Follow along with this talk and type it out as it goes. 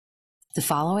The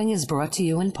following is brought to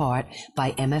you in part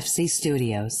by MFC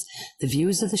Studios. The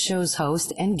views of the show's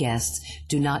host and guests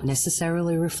do not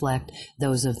necessarily reflect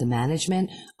those of the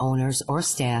management, owners, or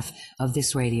staff of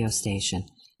this radio station.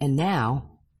 And now,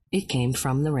 it came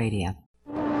from the radio.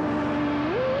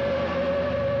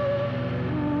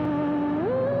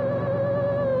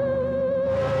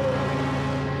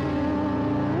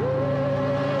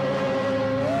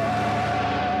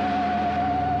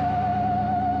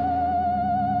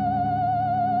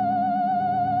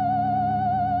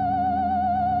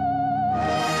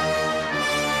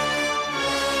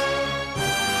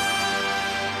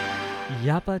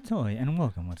 Yappa Toy, and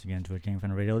welcome once again to It Came From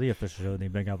the Radio, the official show of the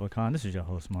Big Apple Con. This is your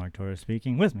host, Mark Torres,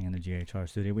 speaking. With me in the GHR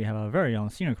studio, we have our very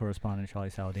own senior correspondent, Charlie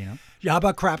Saladino.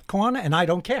 Yabba crap corn, and I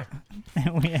don't care.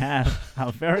 And we have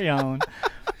our very own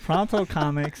Pronto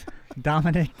Comics,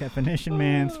 Dominic Definition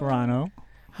Man Sperano.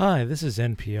 Hi, this is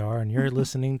NPR, and you're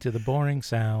listening to the boring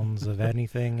sounds of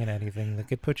anything and anything that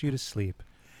could put you to sleep.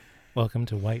 Welcome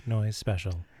to White Noise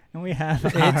Special. And we have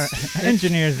our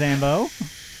engineer, Zambo.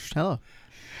 Hello.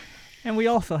 And we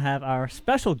also have our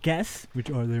special guests,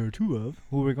 which are there two of,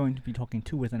 who we're going to be talking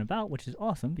to with and about, which is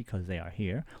awesome because they are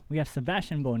here. We have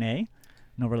Sebastian Bonet,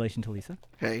 no relation to Lisa.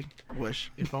 Hey,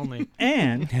 wish. If only.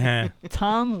 And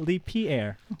Tom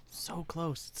LePierre. So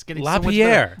close. It's getting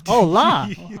LaPierre. Oh, La.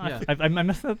 Yeah. I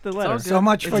messed up the letter. So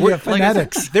much for It's your like I said,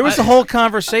 phonetics. There was a whole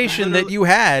conversation that you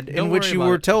had Don't in which worry you about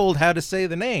were it. told how to say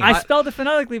the name. I spelled it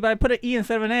phonetically, but I put an E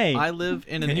instead of an A. I live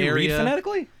in an Can you read area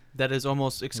phonetically? that is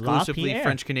almost exclusively LaPierre.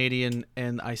 French Canadian,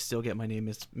 and I still get my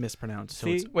name mispronounced. So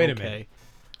See, it's wait a okay. minute.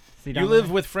 See, You Dominic? live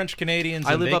with French Canadians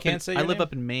I and live they up can't in say I your live name?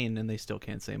 up in Maine, and they still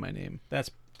can't say my name. That's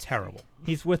terrible.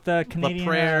 He's with the Canadian,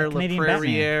 Canadian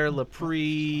Batman. Laprairie,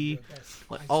 Laprie,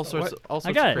 all sorts. All sorts.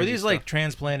 I got of it. Were crazy these like stuff.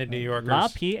 transplanted New Yorkers?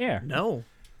 LaPierre. No.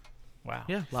 Wow.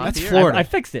 Yeah, That's LaPierre. Florida. I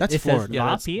fixed it. That's it Florida. Says Yeah,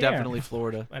 that's LaPierre. definitely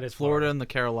Florida. That is Florida Florida. and the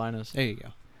Carolinas. There you go.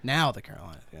 Now the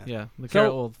Carolinas. Yeah, Yeah,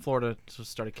 well, Florida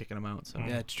just started kicking them out. So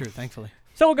yeah, it's true. Thankfully.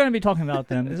 So we're going to be talking about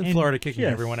them Isn't in Florida kicking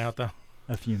just everyone out, though?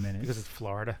 a few minutes. Because it's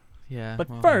Florida. yeah. But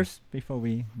well, first, before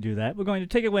we do that, we're going to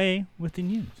take it away with the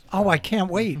news. Oh, I can't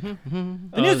wait. The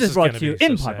Oh, news this is brought gonna to you be so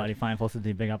in part sad. by the fine folks at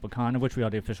the Big Apple Con, of which we are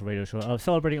the official radio show of,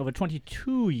 celebrating over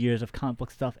 22 years of comic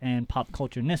book stuff and pop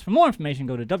culture-ness. For more information,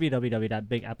 go to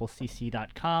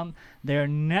www.bigapplecc.com. Their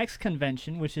next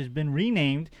convention, which has been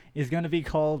renamed, is going to be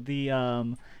called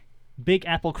the Big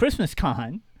Apple Christmas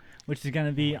Con, which is going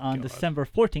to be on God. December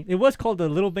 14th. It was called the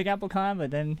Little Big Apple Con,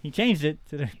 but then he changed it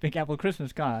to the Big Apple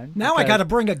Christmas Con. Now I got to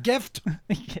bring a gift.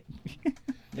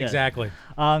 Yeah. Exactly.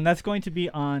 That's going to be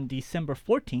on December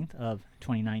 14th of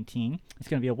 2019. It's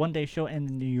going to be a one-day show in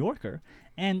the New Yorker.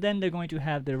 And then they're going to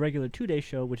have their regular two-day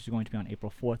show, which is going to be on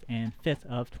April 4th and 5th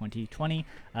of 2020.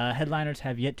 Headliners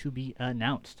have yet to be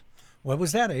announced. What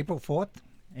was that, April 4th?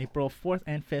 April 4th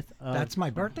and 5th of... That's my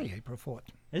birthday, April 4th.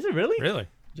 Is it really? Really?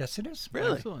 Yes, it is.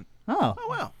 Excellent. Oh. Oh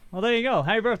wow. Well, there you go.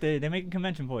 Happy birthday. They're making a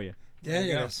convention for you. Yeah,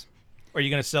 you go. yes. Are you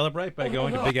going to celebrate by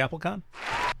going to Big Apple Con?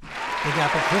 Big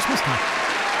Apple Christmas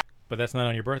time. But that's not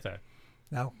on your birthday.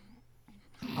 No.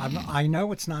 I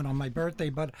know it's not on my birthday,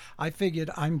 but I figured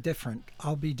I'm different.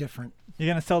 I'll be different. You're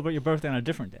going to celebrate your birthday on a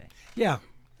different day. Yeah,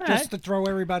 All just right. to throw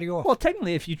everybody off. Well,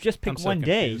 technically, if you just pick I'm so one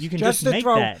day, confused. you can just just to make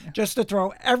throw, that. just to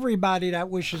throw everybody that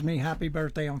wishes me happy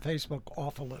birthday on Facebook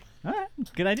off a little. All right.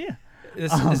 Good idea.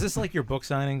 Is this like your book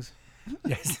signings?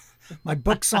 Yes, my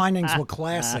book signings were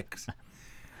classics.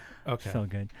 Okay. So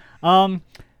good.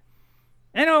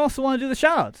 And I also want to do the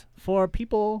shout-outs for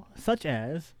people such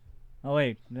as... Oh,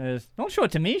 wait. Don't show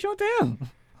it to me. Show it to him.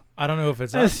 I don't know if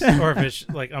it's us or if it's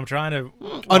like I'm trying to.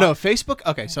 Oh no, Facebook.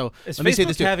 Okay, so Is let me say Facebook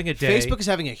this too. having a day? Facebook is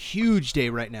having a huge day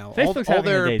right now. Facebook's all having a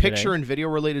their day picture today. and video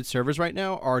related servers right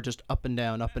now are just up and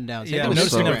down, up and down. Same Yeah, thing I'm with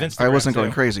noticing Instagram. that with I Instagram, wasn't going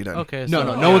too. crazy then. Okay. No,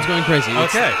 so, no one's going crazy.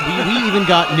 It's- Okay. we even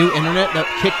got new internet that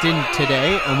kicked in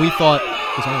today, and we thought,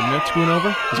 is our internet screwing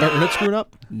over? Is our internet screwing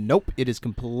up? Nope, it is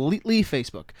completely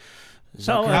Facebook.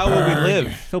 So, How will we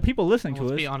live? So people listening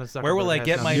Let's to be us, honest. Where will I Zuckerberg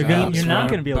get has my you're, something. you're not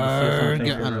going to be able to see us on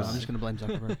Yeah, I don't know. Facebook. I'm just going to blame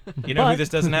Zuckerberg. You know But- who this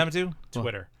doesn't happen to?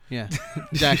 Twitter. Yeah,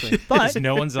 exactly. But...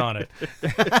 No one's on it.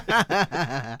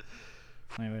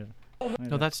 Wait.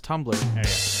 No, that's Tumblr. There you go.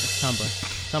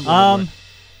 Tumblr. Tumblr.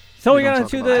 So we We don't got to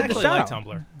talk do about the, I the actually shout like out.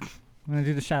 Tumblr. We're going to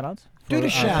do the shout outs. Do the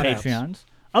shout-outs. Patreons,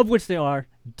 of which there are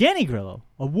Danny Grillo,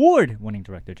 award-winning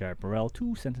director Jared Burrell,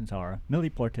 2 Sentence Horror, Millie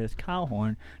Portis, Kyle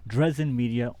Horn, Dresden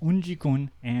Media, Unji Kun,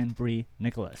 and Bree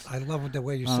Nicholas. I love the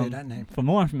way you say that name. For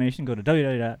more information, go to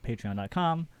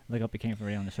www.patreon.com, look up It Came From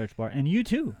Radio on the search bar, and you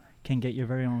too can get your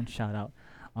very own shout out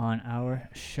on our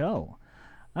show.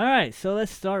 All right, so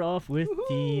let's start off with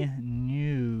the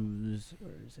news.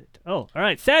 Where is it? Oh, all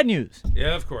right, sad news.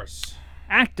 Yeah, of course.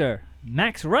 Actor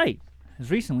Max Wright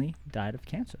has recently died of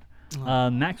cancer.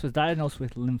 Max was diagnosed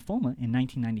with lymphoma in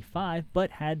 1995, but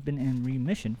had been in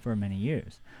remission for many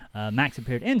years. Max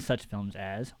appeared in such films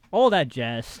as All That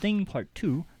Jazz, Sting Part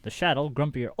 2, The Shadow,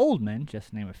 Grumpier Old Men, just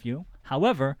to name a few.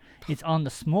 However, it's on the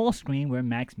small screen where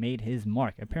Max made his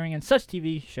mark, appearing in such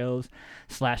TV shows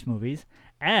 / movies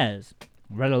as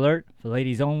Red Alert, For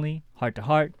Ladies Only, Heart to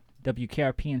Heart,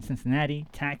 WKRP in Cincinnati,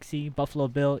 Taxi, Buffalo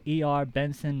Bill, ER,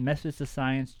 Benson, Methods of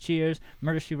Science, Cheers,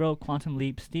 Murder, She Wrote, Quantum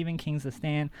Leap, Stephen King's The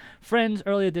Stand, Friends,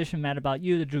 Early Edition, Mad About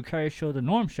You, The Drew Carey Show, The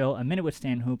Norm Show, A Minute with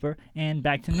Stan Hooper, and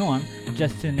Back to Norm,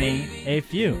 just to name a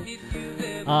few.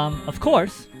 Of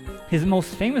course, his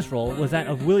most famous role was that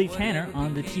of Willie Tanner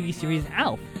on the TV series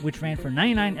Alf, which ran for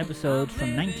 99 episodes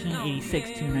from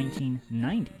 1986 to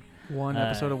 1990. One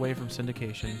episode away from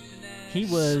syndication. He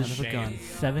was Son of a gun.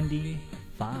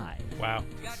 75. Wow.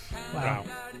 Wow.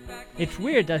 It's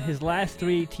weird that his last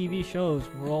 3 TV shows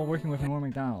were all working with Norm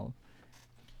Macdonald.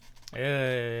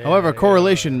 However,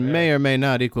 correlation may or may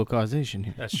not equal causation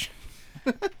here. That's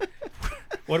true.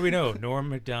 What do we know? Norm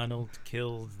Macdonald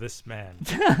killed this man.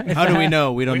 How do we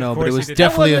know? We don't know, Of but it course was he did.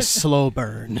 definitely a That wasn't- slow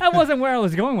burn. That wasn't where I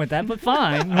was going with that, but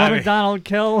fine. Norm mean- Macdonald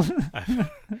killed.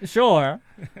 Sure.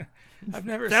 I've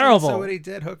never Terrible. seen so many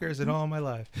dead hookers in all my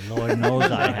life. Lord knows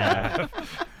I have.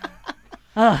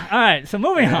 All right, so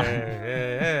moving on.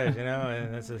 Yeah, you know,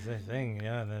 and that's the thing, you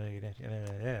know,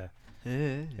 yeah. Oh,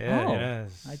 you know,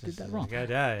 I did that wrong. The guy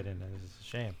died, and it's a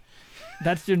shame.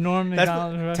 That's your Norm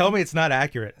Macdonald. That's, tell me it's not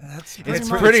accurate. That's It's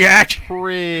much- pretty accurate.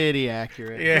 Pretty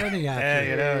accurate. Yeah, Pretty yeah, accurate.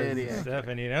 you know, Pretty it's stuff,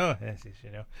 and you know,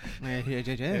 you know.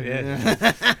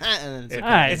 Yeah. All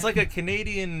right. It's like a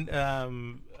Canadian.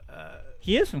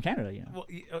 He is from Canada, you know.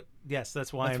 Well, yes,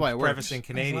 that's why That's I'm why it works. prefacing It's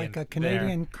Canadian. like a there.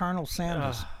 Canadian Colonel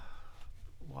Sanders.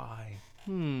 Why?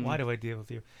 Hmm. Why do I deal with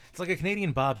you? It's like a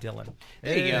Canadian Bob Dylan.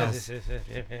 There you go.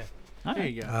 Yeah. All There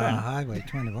right. you go. Highway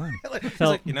 21. It's So-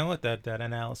 like, you know what? That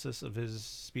analysis of his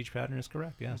speech pattern is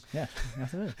correct. Yes. Yes,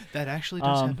 yes, it is. That actually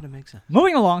does Um, happen to make sense.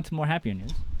 Moving along to more happier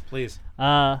news. Please.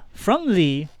 From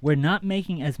the "We're not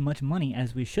making as much money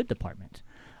as we should" department.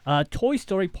 Toy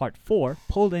Story Part 4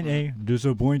 pulled in a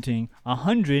disappointing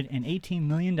 $118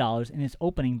 million in its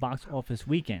opening box office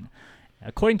weekend.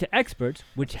 According to experts,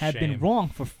 which have been Shame. wrong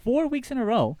for 4 weeks in a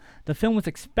row, the film was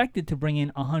expected to bring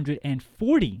in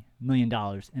 $140 million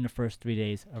in the first 3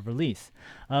 days of release.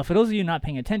 For those of you not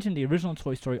paying attention, the original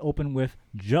Toy Story opened with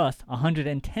just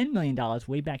 $110 million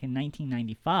way back in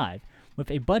 1995, with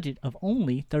a budget of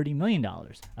only $30 million.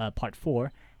 Part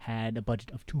 4 had a budget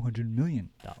of $200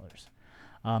 million.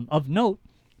 Of note,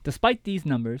 despite these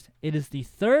numbers, it is the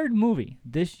third movie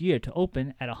this year to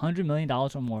open at $100 million or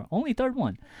more. Only third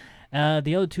one.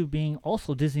 The other two being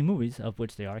also Disney movies, of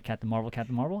which they are Captain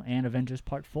Marvel, and Avengers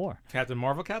Part 4. Captain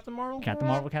Marvel? Captain Marvel.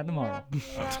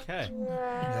 Okay.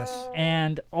 Yes.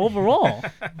 And overall,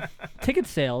 ticket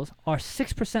sales are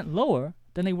 6% lower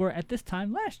than they were at this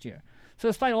time last year. So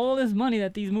despite all this money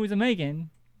that these movies are making,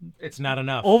 It's not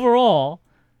enough. overall,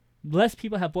 less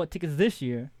people have bought tickets this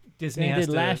year Disney than they has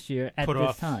did to last year at put this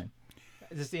off- time.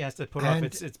 Disney has to put off And-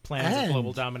 its plans of global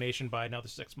and- domination by another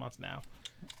 6 months now.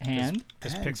 And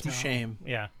Because And, Pixar. Shame.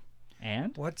 Yeah.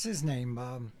 What's his name?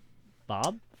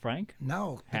 Bob, Frank,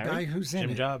 No, the Harry? guy who's in Jim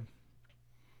it. Job.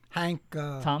 Hank.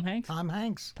 Tom Hanks. Tom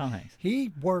Hanks. Tom Hanks.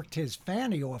 He worked his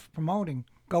fanny off promoting,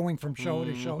 going from show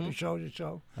to show to show to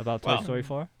show. About Toy Well, Story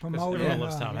 4. Because Promoting. everyone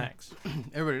loves Tom Hanks.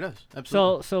 Everybody does.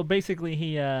 Absolutely. So basically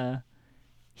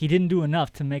he didn't do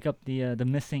enough to make up the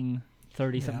missing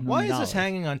 30-something Why million is this dollars.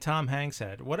 hanging on Tom Hanks'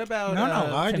 head? What about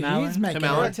Tim Allen? He's making Tim What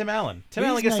Allen? about Tim Allen? Tim He's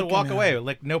Allen gets to making walk a- away with,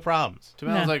 like, no problems. Tim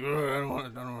Allen's Nah. like, "Ugh, I don't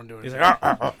want to do He's anything.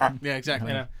 like, Yeah, exactly.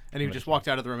 You know? And he just walked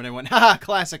out of the room and they went, ha,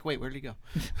 classic. Wait, where did he go?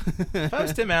 if I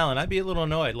was Tim Allen, I'd be a little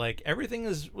annoyed. Like, everything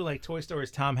is, like, Toy Story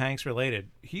is Tom Hanks related.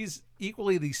 He's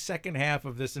equally the second half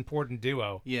of this important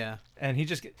duo. Yeah. And he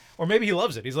just, or maybe he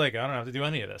loves it. He's like, I don't have to do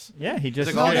any of this. Yeah, he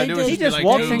just like, all you gotta they do is did- he be just like,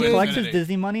 walks "Do and it, collects his Infinity."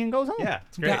 Disney money and goes home. Yeah,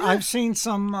 it's great. Yeah, I've seen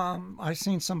some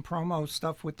promo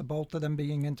stuff with the both of them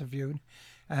being interviewed,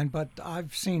 but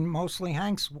I've seen mostly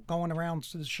Hanks going around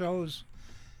to the shows,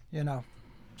 you know.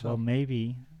 Well,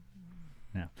 maybe.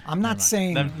 No. I'm not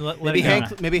saying Then let Maybe it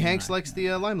go. Hanks likes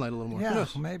the limelight a little more. Who yeah,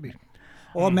 knows? maybe,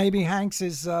 or maybe Hanks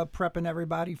is prepping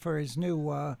everybody for his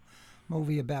new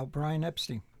movie about Brian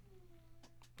Epstein.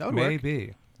 That would work.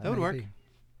 Maybe. That would work. Maybe.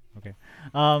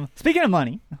 Okay. Speaking of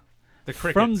money, The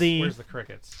crickets. From the- Where's the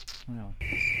crickets? no.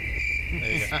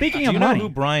 There you go. Speaking Do of you know money, who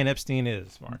Brian Epstein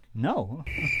is, Mark? no.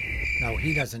 No,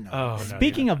 he doesn't know. Oh, no,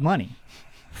 Speaking of money,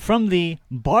 From the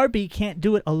Barbie Can't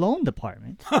Do It Alone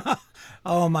department,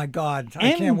 Oh my God,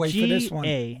 I can't wait for this one.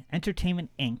 MGA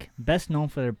Entertainment Inc., best known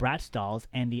for their Bratz dolls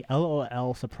and the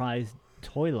LOL Surprise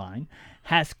toy line,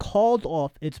 has called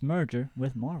off its merger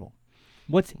with Marvel.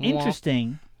 What's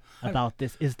interesting about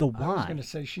this is the I was why. going to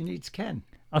say she needs Ken.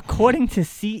 According to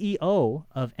CEO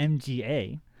of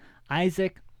MGA,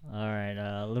 Isaac,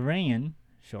 Lorraine,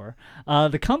 sure,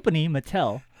 the company,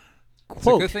 Mattel, It's a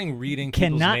quote, good thing reading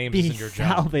people's cannot names be isn't your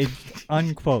job. salvaged,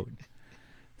 unquote.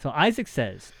 So Isaac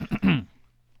says,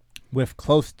 with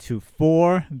close to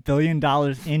 $4 billion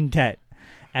in debt,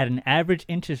 at an average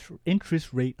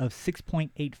interest rate of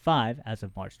 6.85 as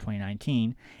of March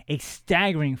 2019, a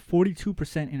staggering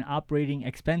 42% in operating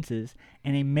expenses,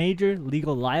 and a major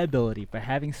legal liability for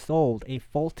having sold a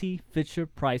faulty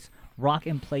Fisher-Price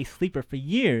rock-and-play sleeper for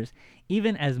years,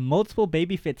 even as multiple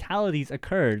baby fatalities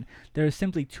occurred, there is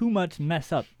simply too much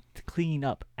mess up to clean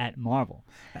up at Marvel.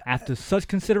 After such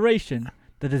consideration,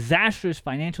 the disastrous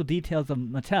financial details of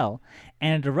Mattel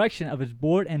and the direction of its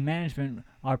board and management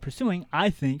are pursuing,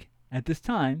 I think, at this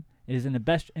time, it is in the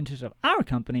best interest of our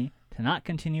company to not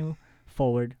continue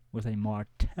forward with a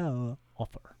Martel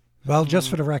offer. Well, just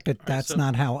for the record, that's so-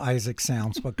 not how Isaac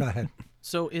sounds, but go ahead.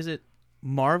 So is it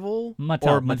Marvel Mattel,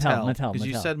 or Mattel, Mattel? Mattel, Because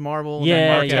you Mattel. said Marvel and Yeah, then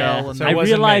Martel. yeah. And So I it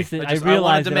wasn't realized me. it. I I wanted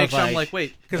realized to it. make I sure. I'm was like,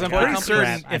 wait. Because I'm what pretty company-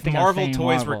 certain I if think I'm Marvel saying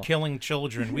toys Marvel. were killing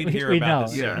children, we'd we hear know. about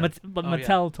this. Yeah. But Oh, yeah.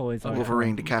 Mattel toys are.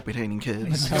 Wolverine decapitating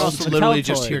kids. You can also Mattel literally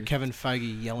just toys. hear Kevin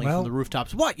Feige yelling Well- from the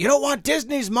rooftops, "What? You don't want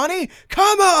Disney's money?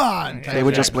 Come on!" They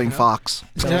would just blame Fox.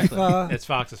 It's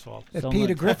Fox's fault. If So Peter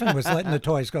much- Griffin was letting the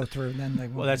toys go through, then they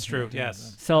would. Well, that's true.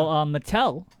 Yes. So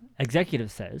Mattel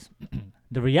executive says,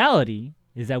 the reality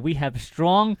is that we have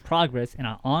strong progress in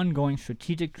our ongoing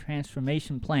strategic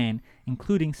transformation plan,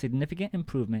 including significant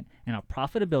improvement in our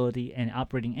profitability and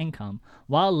operating income,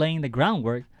 while laying the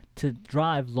groundwork to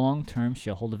drive long-term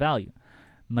shareholder value.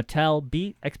 Mattel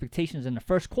beat expectations in the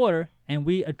first quarter, and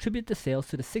we attribute the sales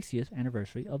to the 60th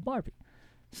anniversary of Barbie.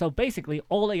 So basically,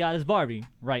 all they got is Barbie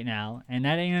right now, and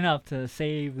that ain't enough to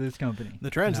save this company. The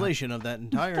translation of that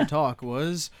entire talk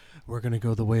was, "We're going to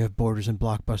go the way of Borders and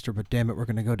Blockbuster, but damn it, we're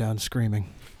going to go down screaming."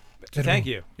 Thank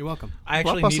you. You're welcome. I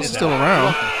actually Blockbuster's needed still that.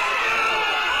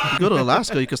 around. You go to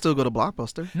Alaska, you can still go to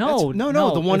Blockbuster. No,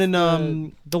 No, the one it's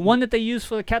in the one that they used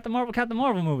for the Captain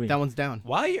Marvel movie. that one's down.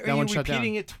 Why are That you one shut down.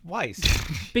 repeating it twice?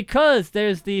 Because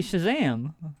there's the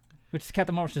Shazam, which is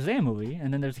Captain Marvel Shazam movie,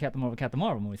 and then there's the Captain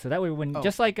Marvel movie. So that way, when Oh.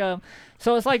 just like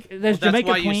so it's like there's Well, that's Jamaica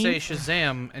why Queens. you say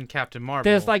Shazam and Captain Marvel.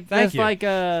 There's like Thank there's you. like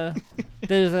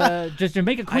there's just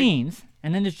Jamaica Queens,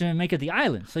 and then there's Jamaica the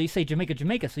island. So you say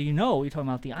Jamaica, so you know you're talking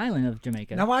about the island of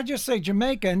Jamaica. Now I just say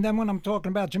Jamaica, and then when I'm talking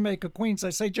about Jamaica Queens, I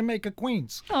say Jamaica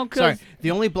Queens. Oh, 'cause- Sorry,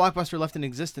 the only Blockbuster left in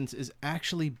existence is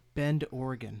actually Bend,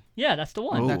 Oregon. yeah, that's the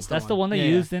one. Oh. That's That's the the one one. they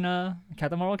Yeah, used in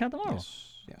Captain Marvel.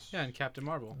 Yes. yeah, and Captain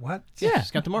Marvel. What? Yeah,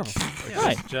 It's Captain Marvel.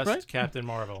 right. Just right? Captain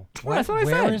Marvel. That's what I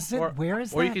Where said. is it? Where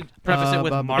is Or that? you could preface it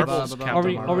with Marvel's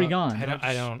Captain Marvel. Oregon.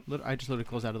 I don't. I just literally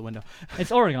closed out of the window.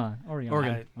 It's Oregon.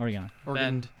 Oregon. Oregon.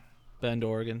 Bend,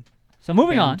 Oregon. So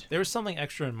moving on. Bend. There was something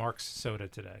extra in Mark's soda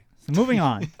today. So moving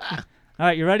on. All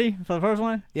right, you ready for the first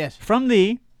one? Yes. From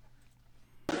the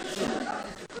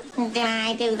Did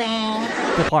I do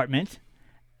that? department,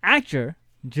 actor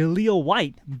Jaleel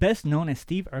White, best known as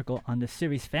Steve Urkel on the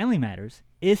series Family Matters,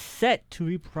 is set to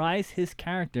reprise his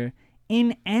character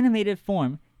in animated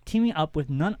form, teaming up with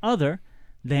none other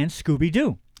than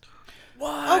Scooby-Doo.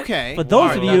 Okay. For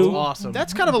those of That's you, awesome.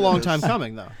 That's kind of a long time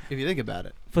coming, though, if you think about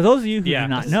it. for those of you who Yeah, do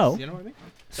not this know, You know what I mean?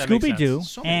 That makes Scooby-Doo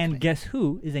sense. So many and things. Guess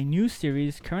Who is a new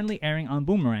series currently airing on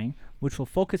Boomerang, which will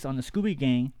focus on the Scooby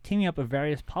Gang teaming up with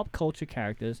various pop culture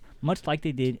characters, much like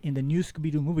they did in the new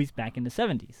Scooby-Doo movies back in the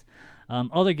 70s.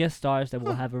 Other guest stars that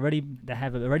have already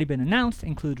been announced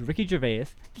include Ricky Gervais,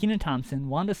 Kenan Thompson,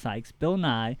 Wanda Sykes, Bill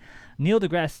Nye, Neil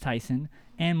deGrasse Tyson,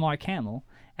 and Mark Hamill,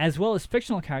 as well as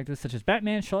fictional characters such as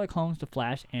Batman, Sherlock Holmes, The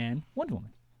Flash, and Wonder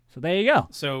Woman. So there you go.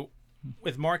 So,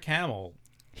 with Mark Hamill,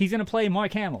 He's gonna play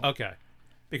Mark Hamill. okay,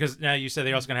 because now you said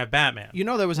they're also gonna have Batman. You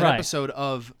know, there was an Right. episode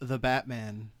of The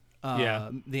Batman. Yeah.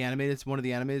 The animated, it's one of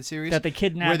the animated series That they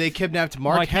kidnapped where they kidnapped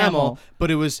Mark, Mark Hamill, Hamill.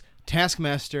 but it was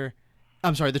Taskmaster.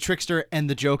 I'm sorry, the Trickster and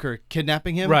the Joker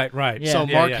kidnapping him. Right. Yeah. So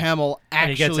Yeah, Mark yeah. Hamill And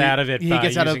actually he gets out of it He by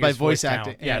gets out of it using by his voice voice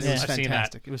acting. talent. Yes, it was I've seen that.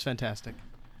 fantastic. It was fantastic.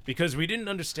 Because we didn't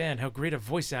understand how great a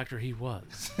voice actor he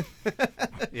was.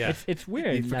 Yeah. It's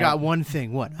weird. You that forgot one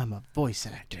thing. What? I'm a voice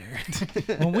actor.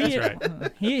 when we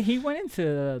That's he went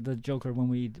into the Joker when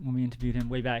we interviewed him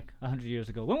way back 100 years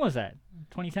ago. When was that?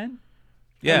 2010?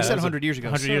 You said that was 100 years ago.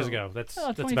 100 years So- ago. That's Oh,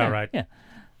 about 2010. right. Yeah.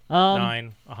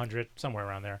 9, 100, somewhere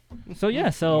around there. So yeah,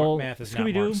 so Math is not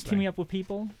Scooby Doo Mark's teaming thing. up with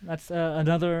people. That's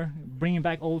another bringing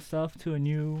back old stuff to a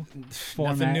new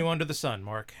format. Nothing new under the sun,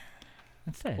 Mark.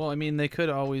 That's it. Well, I mean, they could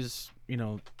always,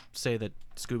 say that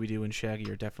Scooby-Doo and Shaggy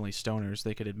are definitely stoners.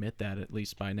 They could admit that at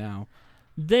least by now.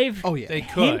 They've They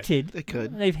could. hinted. They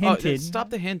could. They've Oh, hinted. stop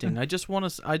the hinting. I just want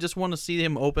to see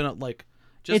him open up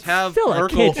just It's have still a Urkel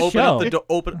kid's open show. up the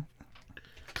door.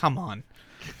 Come on.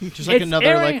 Just like It's another,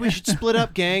 airing- like, we should split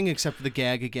up, gang, except for the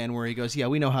gag again where he goes, yeah,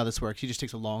 we know how this works. He just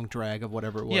takes a long drag of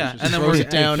whatever it was. Yeah, just and then throws we're- it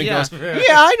down and yeah. goes,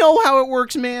 yeah, I know how it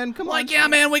works, man. Come on. Like, yeah,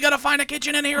 man, we gotta find a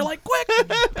kitchen in here, quick.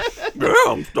 Yeah,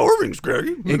 I'm starving,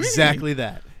 Scaggy. Exactly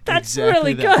that. That's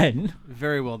Exactly really that. good.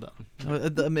 Very well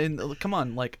done. I mean, come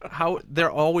on, how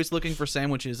they're always looking for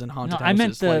sandwiches in No, haunted I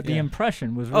meant houses. the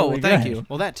impression was really Oh, thank good. you.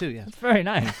 Well, that too, yeah. It's very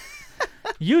nice.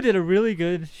 You did a really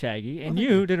good Shaggy, and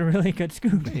you did a really good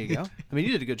Scooby. There you go. I mean,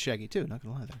 you did a good Shaggy too. Not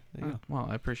gonna lie there. You Oh, well,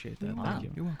 I appreciate that. Wow. Thank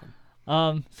you. You're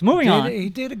welcome. So moving on. He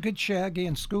did a good Shaggy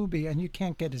and Scooby, and you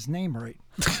can't get his name right.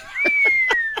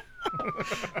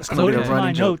 It's So gonna be a my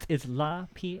running joke. note is La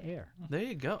Pierre. There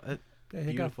you go. There you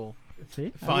go. Beautiful.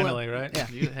 See? Finally, right? Yeah.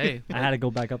 Hey, I had to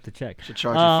go back up to check. Should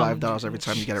charge you $5 every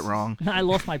time you get it wrong. I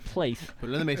lost my place. Put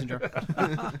it in the mason jar.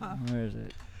 Where is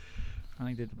it?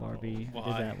 I did the Barbie. I did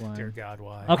Why? that one. Dear God,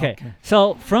 why? Okay.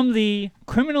 So from the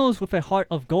Criminals with a Heart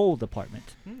of Gold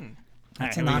department.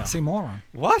 That's All an right, here we go. oxymoron.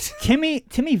 What?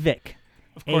 Timmy Vick.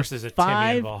 Of course there's a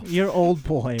Timmy involved. 5-year-old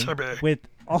boy with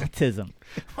autism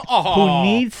Oh. who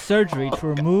needs surgery to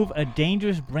remove a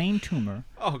dangerous brain tumor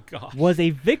Oh, God. was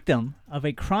a victim of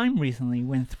a crime recently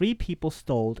when 3 people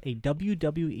stole a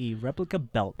WWE replica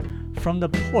belt from the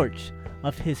porch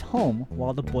of his home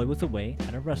while the boy was away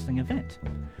at a wrestling event.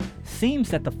 Seems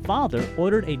that the father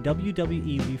ordered a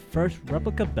WWE reverse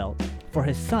replica belt for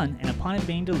his son, and upon it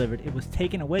being delivered, it was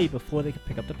taken away before they could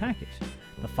pick up the package.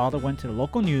 The father went to the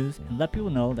local news and let people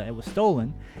know that it was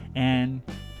stolen, and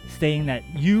stating that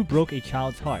you broke a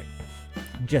child's heart.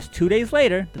 Just 2 days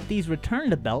later, the thieves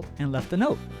returned the belt and left a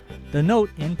note. The note,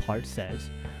 in part, says,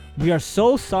 "We are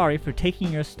so sorry for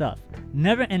taking your stuff.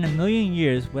 Never in a million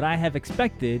years would I have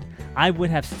expected I would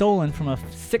have stolen from a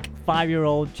sick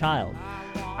 5-year-old child.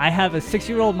 I have a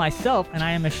 6-year-old myself, and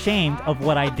I am ashamed of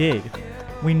what I did.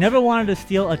 We never wanted to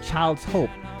steal a child's hope.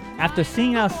 After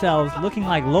seeing ourselves looking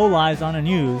like lowlives on the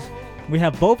news, we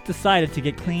have both decided to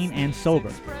get clean and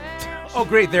sober." Oh,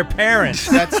 great. They're parents.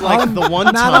 That's like the one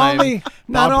Not time only-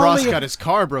 not Bob Ross only- got his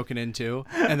car broken into,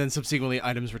 and then subsequently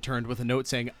items returned with a note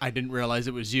saying, "I didn't realize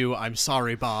it was you. I'm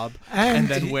sorry, Bob." And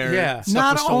then where yeah. stuff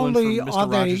Not was stolen only from Mr. are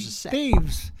they Rogers' set.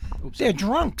 thieves, they're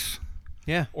drunks.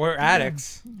 Yeah, Or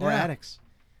addicts. or Yeah. addicts.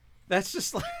 That's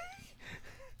just like,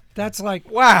 That's like.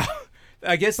 wow.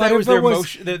 I guess But that was if it their, was-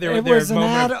 motion, their it moment was an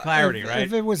of clarity, right?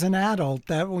 If it was an adult,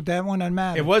 that wouldn't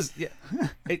matter. It was, yeah.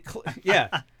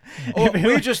 Yeah. Oh,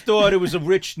 we just thought it was a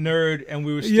rich nerd and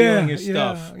we were stealing his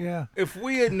stuff. Yeah. If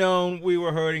we had known we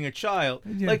were hurting a child,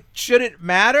 Yeah. like, should it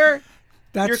matter?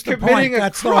 That's You're the committing point. a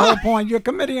That's the whole crime. point. You're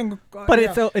committing. But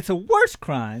yeah. it's a worse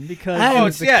crime because And- Oh,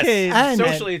 it's it's a yes. kid and-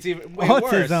 Socially, it's even way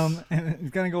autism worse. and he's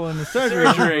gonna go into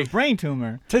surgery for a brain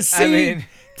tumor. to see mean-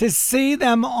 to see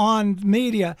them on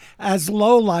media as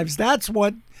lowlives.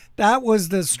 That was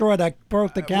the straw that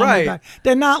broke the camel's Right. back.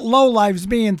 They're not lowlives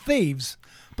being thieves,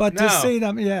 but to No. see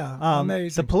them, yeah, The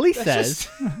amazing. police says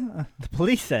the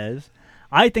police says,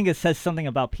 "I think it says something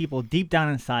about people deep down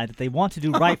inside that they want to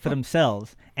do right for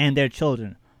themselves and their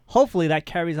children. Hopefully that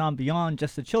carries on beyond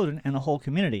just the children and the whole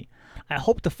community. I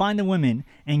hope to find the women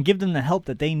and give them the help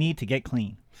that they need to get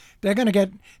clean." They're gonna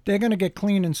get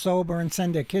clean and sober and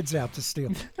send their kids out to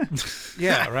steal.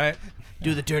 Yeah, right.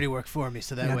 Do the dirty work for me,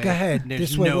 so that Yeah, way go ahead. there's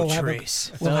This way no we'll have a-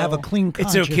 trace. We'll have a clean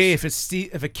conscience.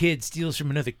 if a kid steals from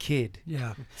another kid.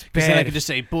 Yeah, Because then I could just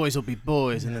say, "Boys will be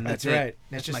boys," and then That's that's, right. it.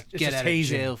 That's It's my just- it's get just out of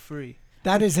hazing. jail free.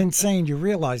 that is insane. You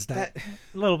realize that?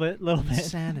 A little bit.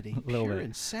 Insanity. Little Pure bit.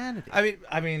 insanity.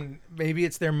 I mean, maybe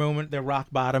it's their moment, their rock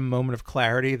bottom moment of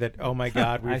clarity that, oh my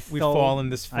God, we've stole- fallen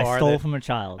this far. I stole that from a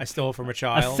child. I stole from a a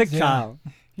child. sick Yeah. child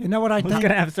You know what I who's think?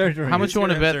 gonna have surgery. How much you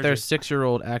want to gonna bet have their surgery.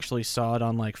 6-year-old actually saw it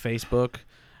on Facebook?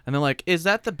 And they're like, "Is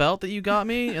that the belt that you got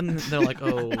me?" And they're like,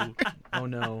 "Oh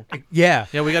no, Yeah.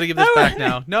 yeah, we got to give this back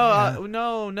now." No.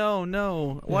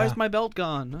 Why is my belt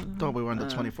gone? Thought we were in the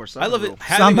 24/7 I love rule. it.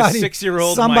 Having a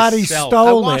 6-year-old somebody myself. stole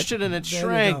I it. watched it and it There you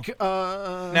shrank.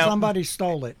 Now- Somebody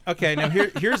stole it. Okay, now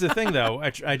here's the thing, though.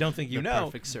 I don't think you the know.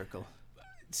 perfect circle.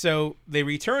 So they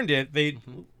returned it.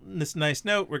 This nice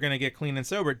note, we're going to get clean and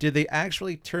sober. Did they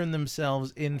actually turn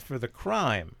themselves in for the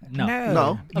crime? No.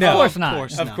 No. Of No. course not.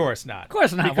 course Of not. course not. Of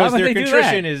course not. Because Why would their they do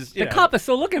contrition that? is, the cop is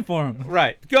still looking for him.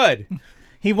 Right. Good.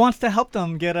 He wants to help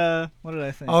them get a. What did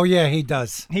I say? Oh yeah, he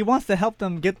does. He wants to help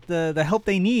them get the help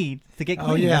they need to get clean.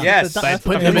 Oh, yeah. Yes, That's by what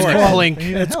putting the them in doctor a said. clink. They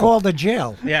need It's help. called a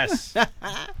jail. Yes.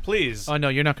 Please. Oh no,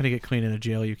 you're not going to get clean in a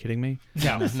jail. Are you kidding me?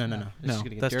 No. No. It's No, just gonna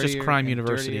get that's just dirtier crime and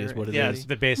university dirtier is what it and is. Yes,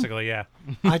 but basically, yeah.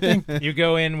 I think. You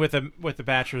go in with the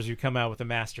bachelor's, you come out with a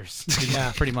master's.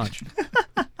 Yeah, Pretty much.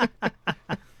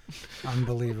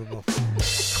 unbelievable.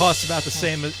 Costs about the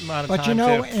same amount of But time. you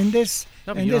know, too. in this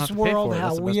No, but in you don't this have to pay world, for it. how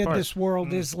That's the best weird part. this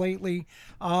world is lately,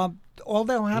 all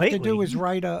they'll have to do Lately? is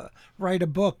write a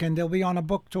book, and they'll be on a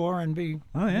book tour and be.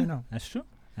 Oh yeah, You know. that's true.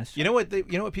 That's true. You know what?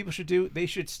 You know what people should do? They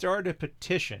should start a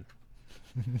petition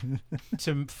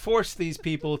to force these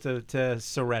people to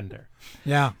surrender.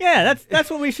 Yeah. Yeah, that's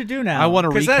what we should do now. I want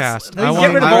to 'Cause that's- recast. let's I get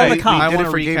want rid of all the We cops. I did want it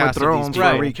to for Game of recast Thrones these for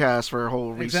Right. a recast for a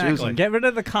whole Exactly. season. Get rid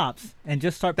of the cops and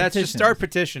just start That's petitions. just start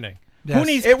petitioning. Yes. Who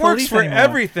needs It works police for anymore?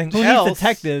 everything Who else needs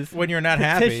detectives? when you're not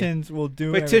happy. Petitions will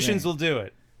do Petitions will everything. do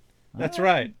it. That's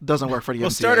right. Doesn't work for the We'll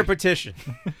MTA. start a petition.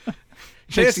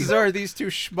 Chances are these two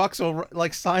schmucks will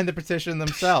like sign the petition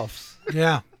themselves.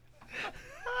 Yeah.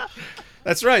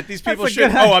 That's right. These people a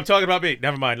should. good Oh, I'm talking about me.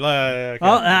 Never mind. Okay.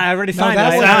 Oh, I already signed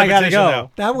that it. would- Now I Sign a gotta petition go.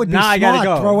 now. That would be Now I gotta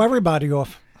smart. go. Throw everybody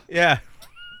off. Yeah.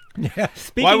 Yeah.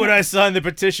 Speaking Why would of- I sign the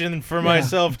petition for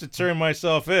myself to turn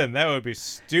myself in? That would be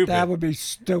stupid. That would be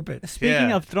stupid. Speaking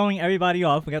Yeah. of throwing everybody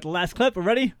off, we got the last clip. We're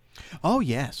ready? Oh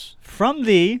yes. From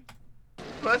the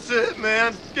That's it,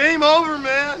 man. Game over,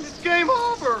 man. It's game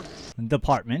over.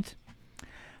 department.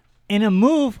 In a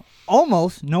move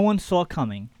almost no one saw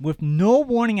coming, with no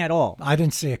warning at all, I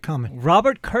didn't see it coming.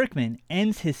 Robert Kirkman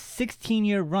ends his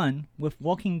 16-year run with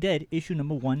Walking Dead issue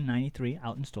number 193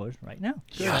 out in stores right now.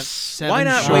 Yes. Why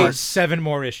not Sure. wait 7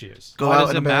 more issues? Go Why out does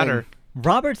in it a bang. matter?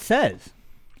 Robert says,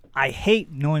 I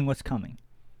hate knowing what's coming.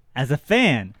 As a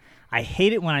fan, I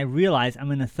hate it when I realize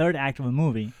I'm in the third act of a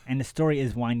movie and the story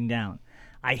is winding down.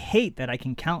 I hate that I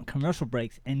can count commercial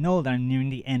breaks and know that I'm nearing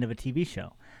the end of a TV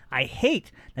show. I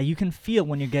hate that you can feel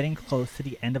when you're getting close to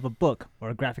the end of a book or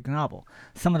a graphic novel.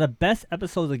 Some of the best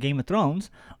episodes of Game of Thrones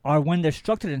are when they're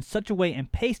structured in such a way and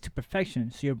paced to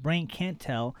perfection so your brain can't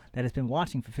tell that it's been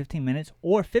watching for 15 minutes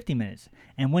or 50 minutes.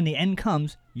 And when the end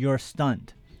comes, you're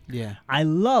stunned. Yeah. I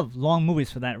love long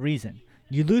movies for that reason.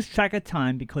 You lose track of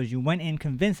time because you went in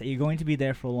convinced that you're going to be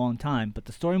there for a long time, but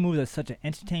the story moves at such an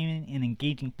entertaining and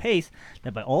engaging pace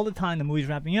that by all the time the movie's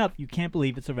wrapping up, you can't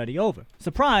believe it's already over.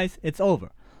 Surprise, it's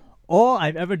over. All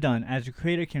I've ever done as a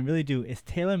creator can really do is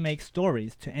tailor-make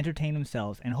stories to entertain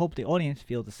themselves and hope the audience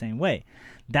feels the same way.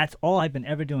 That's all I've been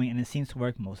ever doing, and it seems to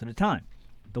work most of the time.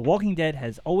 The Walking Dead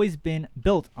has always been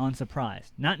built on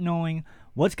surprise, not knowing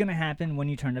what's going to happen when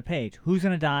you turn the page, who's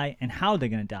going to die, and how they're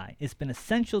going to die. It's been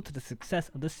essential to the success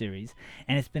of the series,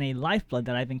 and it's been a lifeblood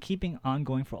that I've been keeping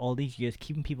ongoing for all these years,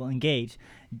 keeping people engaged,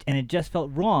 and it just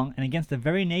felt wrong and against the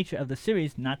very nature of the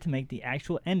series not to make the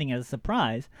actual ending as a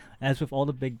surprise, as with all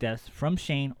the big deaths from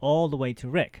Shane all the way to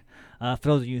Rick. For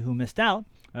those of you who missed out,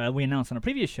 we announced on a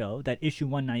previous show that issue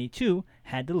 192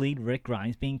 had the lead Rick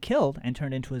Grimes being killed and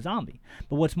turned into a zombie.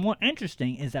 But what's more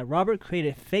interesting is that Robert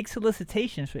created fake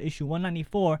solicitations for issue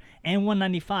 194 and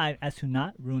 195 as to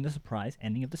not ruin the surprise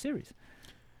ending of the series.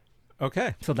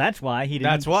 Okay. So that's why he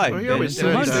didn't. That's why. Well, he always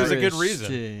There- said there's that. a good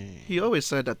reason. He always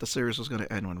said that the series was going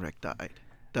to end when Rick died.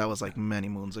 That was like many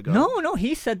moons ago. No,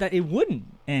 he said that it wouldn't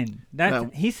end. No.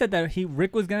 He said that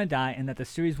Rick was gonna die and that the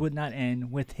series would not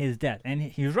end with his death, and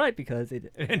he was right because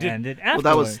it ended Well,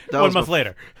 afterwards. that 1 was month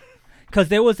later. Because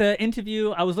there was an interview,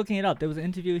 I was looking it up. There was an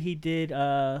interview he did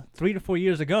 3 to 4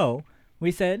 years ago.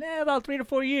 We said about 3 to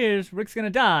 4 years, Rick's gonna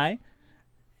die,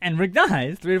 and Rick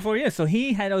dies 3 to 4 years. So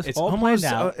he had us It's all almost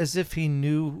planned out. as if he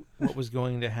knew what was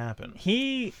going to happen.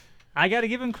 I got to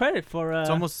give him credit for. It's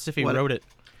almost as if he what- wrote it.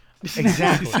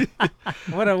 Exactly.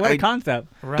 what a I concept.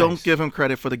 Don't give him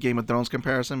credit for the Game of Thrones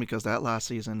comparison because that last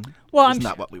season Well, is I'm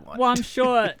not what we want. Well, I'm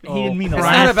sure he didn't mean the It's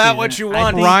last not about season. what you I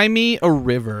want. think- Cry me a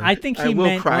river. I think he I will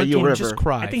meant cry you a river. Just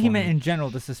cry. I think he for meant me. in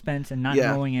general the suspense and not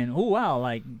Yeah. knowing and oh wow,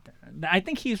 like I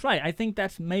think he's right. I think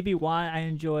that's maybe why I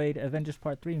enjoyed Avengers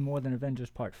Part 3 more than Avengers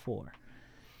Part 4.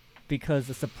 Because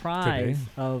the surprise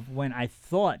of when I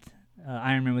thought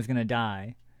Iron Man was going to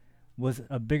die was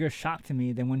a bigger shock to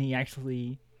me than when he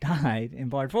actually died in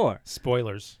Part 4.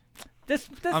 Spoilers. This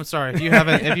I'm sorry if you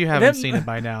haven't Them- seen it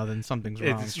by now, then something's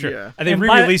wrong. It's true. Yeah. And they And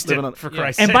by- re-released Living it on- for yeah.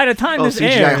 Christ's and sake. by the time Oh, this CGI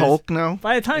airs, Hulk now?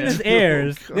 by the time Yeah. this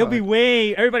airs, Oh, there'll be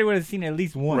God. everybody would have seen it at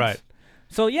least once. Right.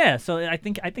 So yeah, so I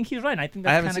think he's right. And I think I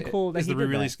that's haven't kind seen of cool that Is he the did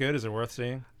re-release that. good? Is it worth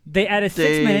seeing? They added 6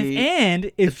 They- minutes,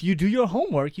 and if you do your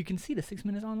homework, you can see the 6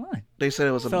 minutes online. They said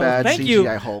it was a So bad thank CGI you.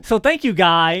 Hulk. So thank you,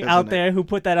 guy Isn't out it? there who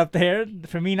put that up there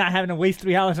for me not having to waste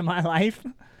 3 hours of my life.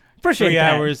 Appreciate 3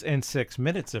 that. hours and 6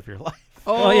 minutes of your life.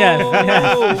 Oh yes,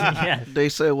 yes, yes. They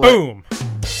said what Boom.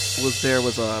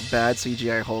 was a bad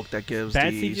CGI Hulk that gives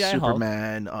Bad the CGI Hulk.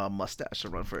 Superman mustache a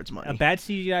run for its money. A bad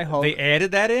CGI Hulk. They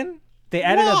added that in? They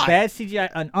added Why? a bad CGI,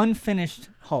 an unfinished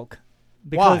Hulk,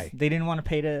 because Why? they didn't want to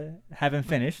pay to have him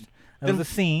finished. There was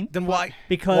a scene Then why?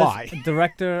 because Why?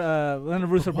 director one of the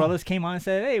Russo brothers came on and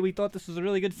said, "Hey, we thought this was a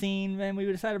really good scene, and we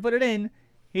decided to put it in.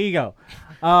 Here you go."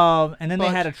 And then they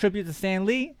had a tribute to Stan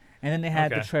Lee, and then they had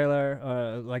the Okay. trailer,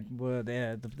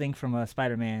 the thing from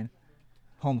Spider-Man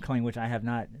Homecoming, which I have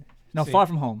not. No, See. Far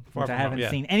From Home, Far which I From Home, haven't yeah.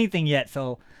 seen anything yet.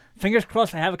 So, fingers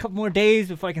crossed. I have a couple more days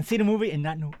before I can see the movie and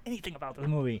not know anything about this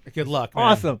movie. Good luck, man.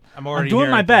 Awesome. I'm already doing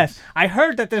my hearing best. things. I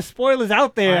heard that there's spoilers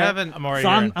out there. I'm already so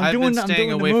hearing. I'm I've doing. been I'm staying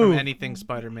doing away the move. from anything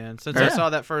Spider-Man since Yeah. I saw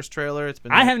that first trailer. It's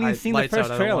been. I haven't even seen the lights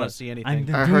first out. I trailer. don't want to see anything.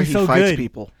 I'm I doing heard he so fights good.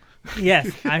 people. Yes,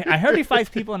 I heard he fights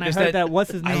people, and I Just heard that what's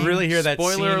his name? I really hear that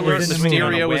Spoiler scene where alert: he's swinging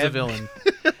on a Mysterio is a web. villain.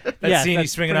 That Yes, scene that's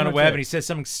he's swinging pretty on a much web it. and he says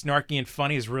something snarky and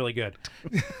funny is really good.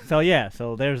 So yeah,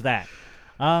 so there's that.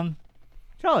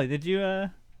 Charlie, did you?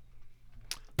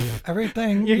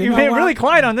 Everything. You've know been what? really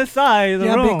quiet on this side of the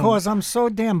Yeah, room. because I'm so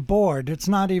damn bored. It's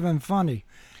not even funny.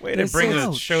 Way to This bring is-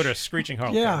 the show to a screeching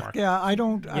halt. there, Yeah, Mark. yeah. I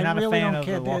don't. You're I not really a fan don't of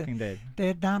care. The Walking Dead.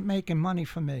 They're not making money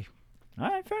for me. All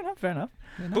right, fair enough, fair enough.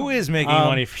 Who is making Um,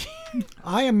 money for you?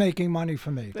 I am making money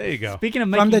for me. There you go. Speaking of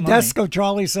making From the money, desk of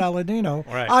Charlie Saladino,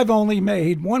 Right. I've only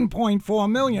made 1.4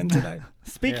 million today.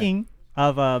 speaking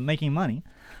of making money,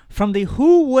 from the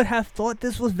Who Would Have Thought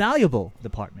This Was Valuable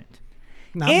department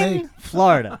Not in me.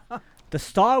 Florida, the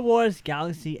Star Wars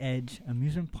Galaxy Edge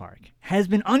amusement park has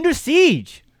been under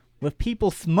siege with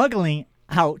people smuggling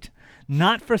out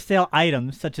not for sale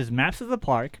items such as maps of the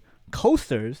park,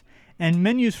 coasters, and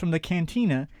menus from the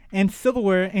cantina, and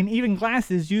silverware and even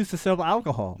glasses used to serve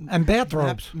alcohol. And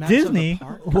bathrobes. Disney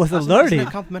was alerted. Isn't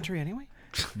that complimentary anyway?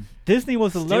 Disney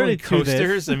was Stealing alerted to this.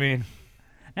 coasters. I mean,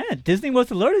 Yeah, Disney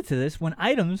was alerted to this when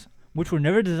items, which were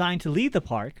never designed to leave the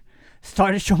park,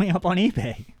 started showing up on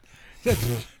eBay.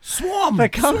 Swarm. The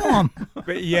co- Swarm.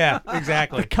 but yeah, The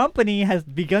exactly. company has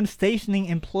begun stationing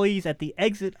employees at the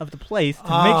exit of the place to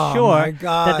Oh, make my sure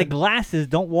that the God. glasses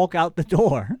don't walk out the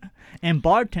door. And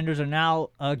bartenders are now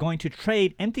going to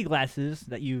trade empty glasses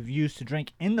that you've used to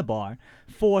drink in the bar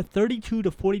for $32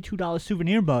 to $42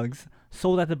 souvenir mugs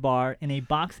sold at the bar in a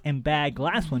box and bag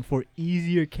glass one for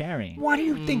easier carrying. Why do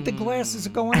you think the glasses are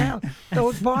going out?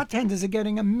 Those bartenders are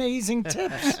getting amazing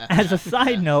tips. As a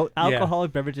side note,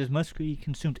 alcoholic beverages must be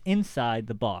consumed inside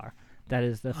the bar. That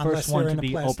is the Unless first one they're to in a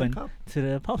be plastic open cup. to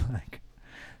the public.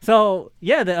 So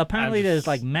yeah, apparently there's just-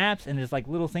 like maps and there's like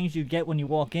little things you get when you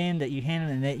walk in that you hand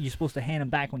them and that you're supposed to hand them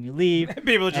back when you leave.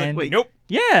 People are just like, And- wait, nope.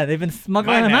 Yeah, they've been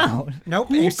smuggling Mine them now. out. Nope.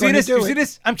 You ain't see gonna this? do You see it.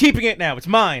 this? I'm keeping it now. It's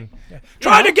mine.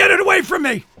 Trying to get it away from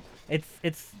me.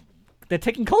 It's they're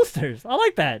taking coasters. I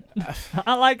like that.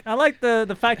 I like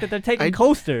the fact that they're taking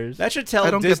coasters. That should I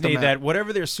tell don't get the Disney map. that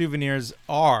whatever their souvenirs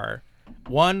are,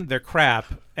 one, they're crap,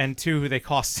 and two, they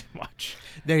cost too much.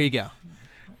 There you go.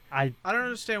 I I don't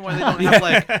understand why they don't have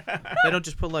like they don't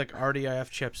just put like RDIF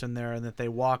chips in there and that they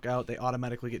walk out, they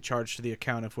automatically get charged to the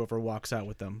account of whoever walks out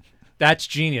with them. That's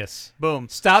genius. Boom.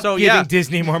 Stop so, giving yeah.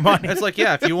 Disney more money. It's like,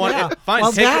 yeah, if you want, Yeah. fine,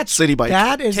 Well, take, that's, City Bike.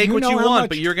 that is, take what know you how want, much,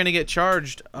 but you're going to get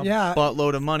charged a Yeah.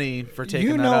 buttload of money for taking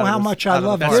you that know out how of the- much out I of the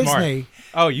love park. That's smart. Disney.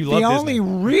 Oh, you The love only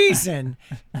Disney. reason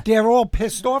they're all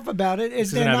pissed off about it is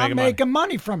Because they're not making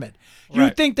money from it. You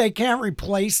Right. think they can't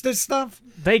replace this stuff?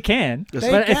 They can, Yes,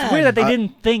 but they it's can. weird that they I-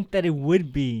 didn't think that it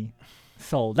would be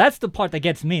sold. That's the part that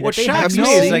gets me. What that they have shocks have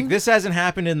me no- is like this hasn't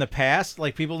happened in the past.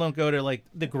 Like people don't go to like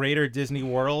the greater Disney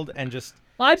World and just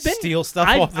I've been, steal stuff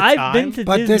I've, all the I've time. been to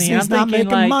But Disney. Disney's I'm not thinking,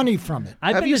 making like, money from it.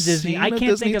 I've Have been you to Disney. seen I a can't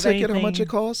Disney think of ticket? anything. How much it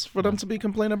costs for them to be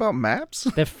complaining about maps?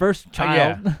 Their first yeah.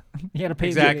 child. You gotta pay.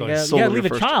 Exactly. You gotta Sold leave your a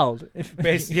first child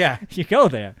if, Yeah. if you go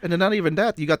there. And then not even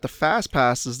that, you got the fast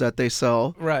passes that they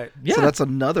sell. Right. Yeah, So that's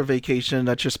another vacation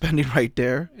that you're spending right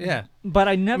there. Yeah. but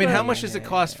I I never. mean, how much does it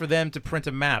cost for them to print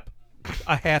a map?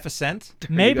 A half a cent?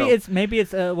 Maybe go. it's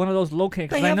one of those located.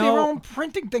 They I have know. their own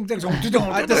printing thing. That's That's There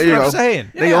what you I'm go.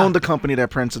 saying. They Yeah. own the company that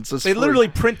prints it. So it's They free. literally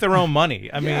print their own money.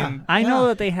 I Yeah. mean, I know Yeah.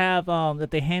 that they have that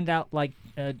they hand out like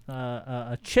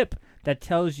a chip that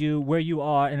tells you where you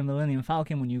are in a Millennium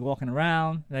Falcon when you're walking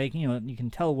around. Like you can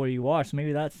tell where you are. So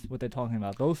maybe that's what they're talking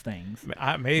about. Those things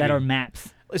maybe. that are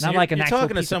maps. Listen, not you're, like an you're actual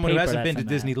talking to piece of someone who paper hasn't been that's to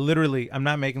a map. Disney literally, I'm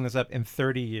not making this up, in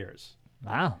 30 years.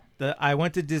 Wow. I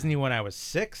went to Disney when I was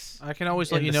 6. I can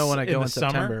always let In you the know when s- I in go the in summer?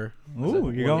 September. Ooh,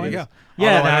 you're going? Yeah.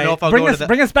 Yeah, Although I don't know if I'll bring go us to that.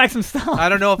 bring us back some stuff. I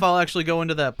don't know if I'll actually go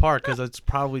into that park because it's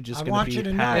probably just I going want to you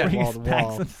be to packed know. wall to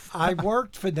wall. I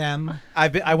worked for them. I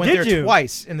went Did there you?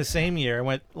 twice in the same year. I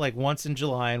went like once in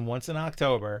July and once in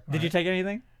October. Did you take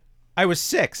anything? I was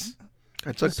 6.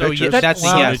 I took So pictures. that's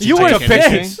Wow. yes. You I were took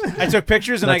six. pictures. I took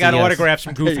pictures and I That's got a yes. autographs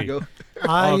from There Goofy. you go.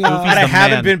 I, And I the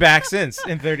haven't man. been back since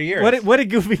in 30 years. What did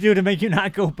Goofy do to make you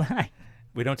not go back?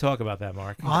 We don't talk about that,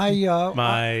 Mark. I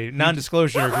My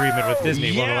non-disclosure agreement with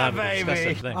Disney won't allow me to discuss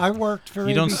such things. I worked for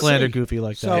You don't ABC. slander Goofy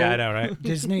like that. So Yeah, I know, right?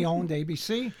 Disney owned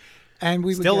ABC, and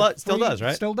we would Still get still free- does,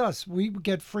 right? Still does. We would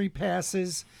get free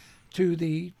passes to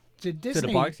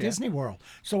Disney parks, yeah. Disney World.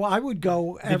 So I would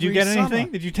go every Did you get summer.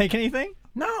 anything? Did you take anything?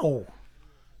 No.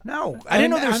 I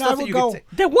didn't know there was and stuff I that would you go, could take.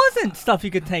 There wasn't stuff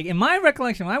you could take. In my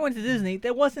recollection, when I went to Disney,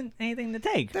 there wasn't anything to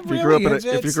take. There If you really grew up in is. a,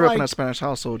 if you It's grew up in a like, Spanish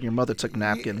household, your mother took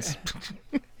napkins.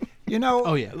 you know,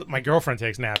 Oh yeah. My girlfriend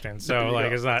takes napkins, so you like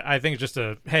go. it's not. I think it's just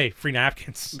a hey, free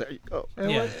napkins. There you go.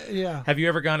 yeah. Have you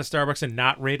ever gone to Starbucks and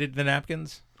not rated the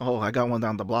napkins? Oh, I got one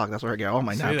down the block. That's where I get all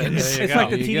my See that? napkins. There you It's go. like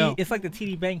the There you TD. go. It's like the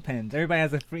TD Bank pens. Everybody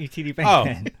has a free TD Bank Oh.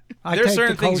 pen. I There's take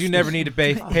certain the things you never Coasters. need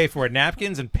to pay for.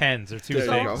 Napkins and pens are two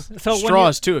There you things. So when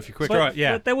Straws too, if you're quick. Straw,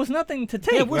 yeah. But there was nothing to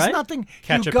take, There was right? nothing.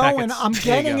 Ketchup you go and packets. I'm There you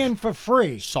getting go. in for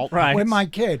free. Salt. Right. With my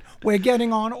kid. We're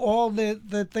getting on all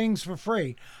the things for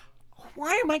free.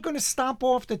 Why am I going to stop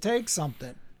off to take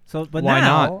something? So, but Why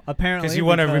now not? apparently Because you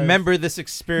want to because- remember this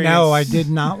experience. No, I did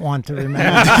not want to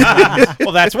remember.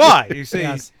 Well, that's why. You see,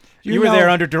 Yes. you, You were know- there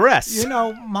under duress. You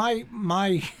know,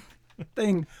 my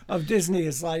thing of Disney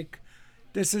is like,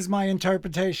 this is my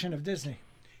interpretation of Disney.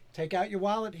 Take out your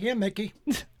wallet. Here, Mickey.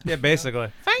 Yeah, basically.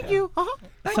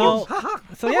 So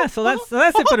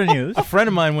that's it for the news. A friend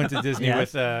of mine went to Disney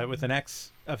Yes. with an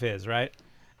ex of his, right?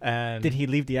 And Did he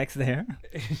leave the X there?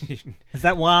 Is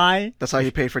that why? That's how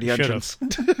you pay for the Should've. entrance.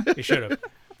 he should have,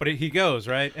 but he goes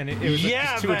right, and it was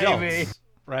it's two adults,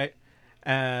 right?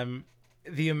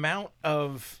 The amount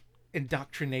of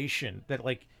indoctrination that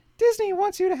like Disney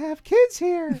wants you to have kids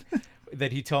here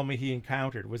that he told me he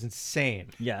encountered was insane.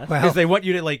 Yes. Well, Because they want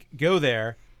you to like go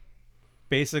there,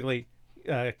 basically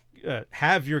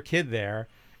have your kid there,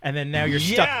 and then now you're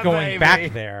stuck going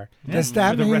back there does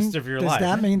that for the mean, rest of your does life.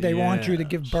 that mean they want you to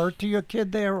give birth to your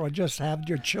kid there or just have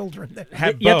your children there?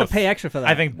 Have You have both. to pay extra for that.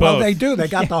 I think both. Well, they do. They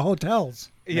got the hotels.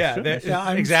 Yeah, Yeah,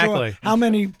 I'm exactly. sure. How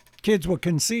many kids were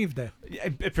conceived there? Yeah,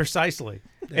 precisely.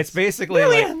 It's basically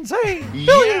like Millions, hey!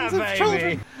 billions of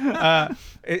children.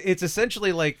 It's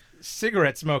essentially like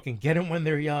cigarette smoking. Get them when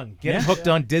they're young. Get them hooked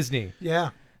on Disney. Yeah.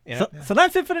 You know? So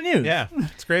that's it for the news. Yeah,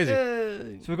 it's crazy.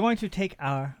 So we're going to take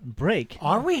our break.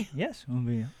 Are we? Yes, we'll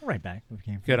be right back. We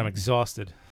came Good, I'm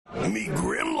exhausted. Me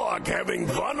Grimlock having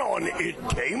fun on It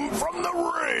Came From the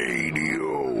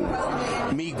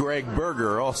Radio. Me Greg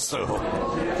Berger also.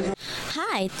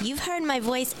 Hi, you've heard my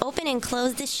voice open and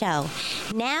close the show.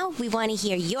 Now we want to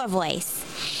hear your voice.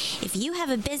 If you have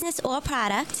a business or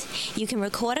product, you can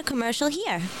record a commercial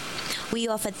here. We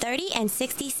offer 30 and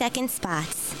 60-second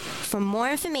spots. For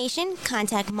more information,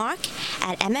 contact Mark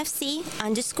at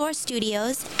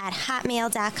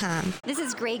mfc_studios@hotmail.com. This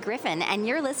is Gray Griffin, and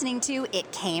you're listening to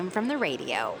It Came From the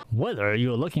Radio. Whether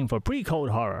you're looking for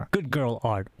pre-code horror, good girl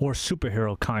art, or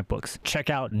superhero comic books, check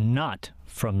out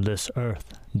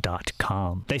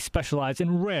NotFromThisEarth.com. They specialize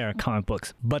in rare comic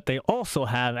books, but they also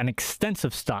have an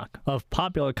extensive stock of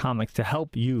popular comics to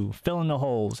help you fill in the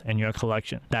holes in your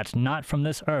collection. That's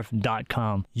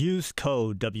NotFromThisEarth.com. Use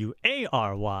code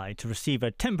WARY to receive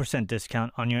a 10%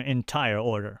 discount on your entire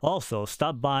order. Also,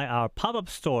 stop by our pop-up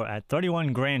store at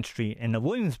 31 Grand Street in the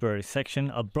Williamsburg section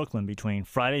of Brooklyn between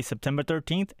Friday, September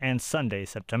 13th and Sunday,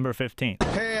 September 15th.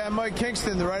 Hey, I'm Mike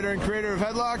Kingston, the writer and creator of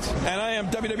Headlocked. And I am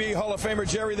WWE Hall of Famer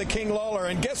Jerry the King Lawler.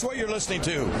 And guess what you're listening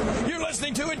to? You're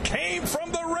listening to It Came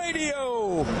From the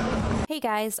Radio. Hey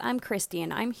guys, I'm Christy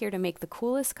and I'm here to make the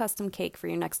coolest custom cake for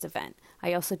your next event.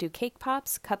 I also do cake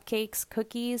pops, cupcakes,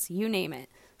 cookies, you name it.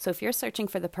 So if you're searching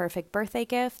for the perfect birthday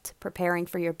gift, preparing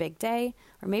for your big day,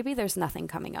 or maybe there's nothing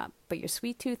coming up, but your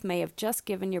sweet tooth may have just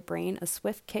given your brain a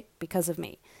swift kick because of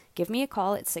me, give me a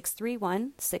call at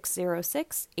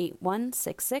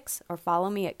 631-606-8166 or follow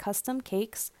me at Custom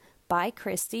Cakes by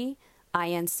Christy,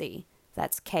 INC.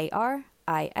 That's KRISTY.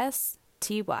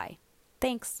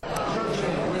 Thanks.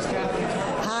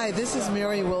 Hi, this is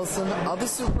Mary Wilson of the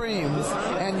Supremes,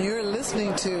 and you're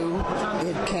listening to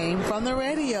It Came From the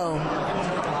Radio.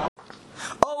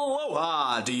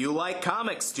 Aloha! Do you like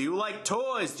comics? Do you like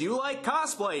toys? Do you like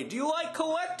cosplay? Do you like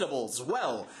collectibles?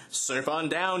 Well, surf on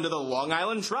down to the Long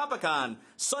Island Tropicon,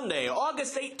 Sunday,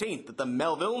 August 18th at the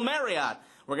Melville Marriott.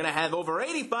 We're going to have over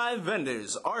 85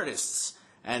 vendors, artists,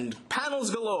 and panels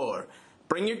galore.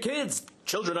 Bring your kids.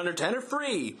 Children under 10 are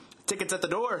free. Tickets at the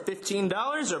door are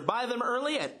 $15 or buy them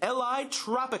early at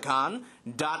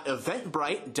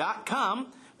litropicon.eventbrite.com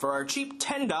for our cheap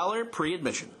 $10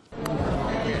 pre-admission.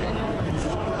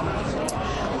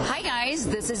 Hi guys, guys,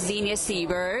 this is Xenia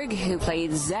Seberg, who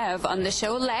played Zev on the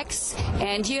show Lex,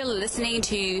 and you're listening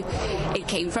to It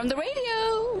Came From the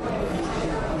Radio.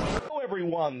 Hello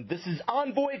everyone, this is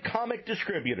Envoy Comic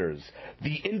Distributors,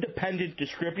 the independent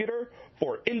distributor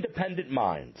for independent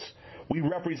minds. We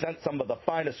represent some of the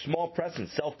finest small press and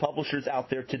self-publishers out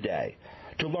there today.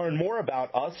 To learn more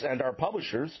about us and our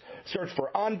publishers, search for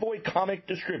Envoy Comic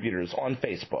Distributors on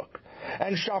Facebook.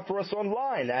 And shop for us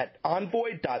online at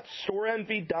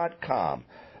envoy.storeenvy.com.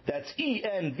 That's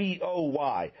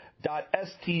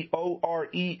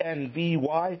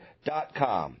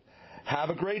envoy.storenvy.com. Have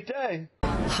a great day.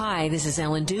 Hi, this is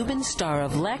Ellen Dubin, star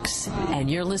of Lex, and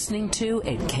you're listening to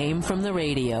It Came From the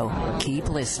Radio. Keep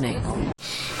listening.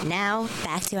 Now,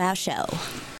 back to our show.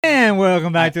 And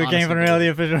welcome back to It Came From the Radio, the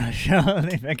official show.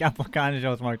 The Big Apple Con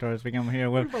Show. It's Mark Torres speaking. I'm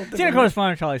here with senior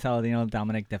correspondent Charlie Saladino,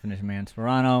 Dominic Definition Man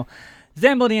Sperano,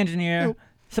 Zambo the engineer,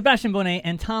 Sebastian Bonet,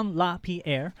 and Tom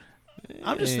LaPierre.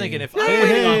 I'm just thinking, if I'm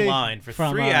waiting online for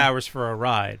 3 hours for a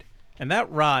ride, and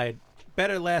that ride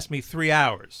better last me 3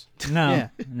 hours. No.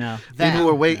 People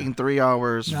were waiting 3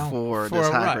 hours for this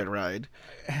a Hagrid ride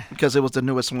because it was the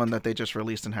newest one that they just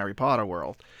released in Harry Potter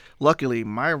World. Luckily,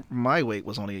 my wait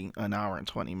was only an hour and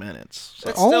 20 minutes. So.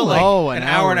 It's still like an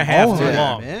hour and a half too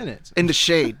long. In the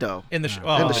shade, though. In the shade.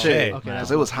 Okay. Because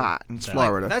it was hot in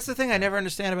Florida. That's the thing I never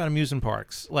understand about amusement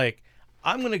parks. Like,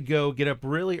 I'm going to go get up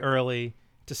really early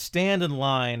to stand in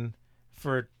line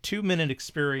for 2-minute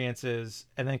experiences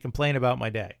and then complain about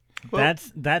my day. Well,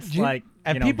 that's like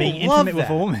and people being intimate with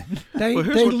a woman. They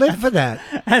live for that.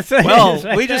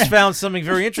 Well, we just found something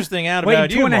very interesting out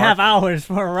about you, Waiting 2.5 hours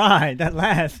for a ride that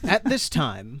lasts. At this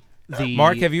time, the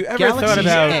Mark, have you ever Galaxy's thought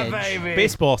about Edge,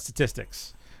 baseball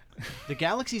statistics? The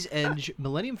Galaxy's Edge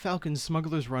Millennium Falcon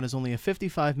Smuggler's Run is only a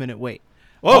 55-minute wait.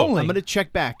 Oh, I'm going to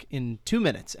check back in 2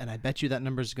 minutes, and I bet you that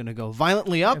number is going to go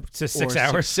violently up to 6 or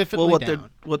hours. Specifically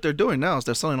down. What they're doing now is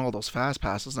they're selling all those fast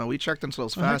passes. Now we checked into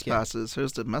those fast passes.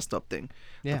 Here's the messed up thing: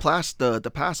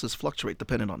 the passes fluctuate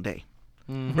depending on day.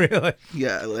 Really?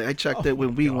 Yeah, like I checked it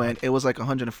when we went. It was like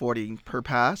 140 per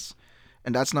pass,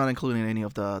 and that's not including any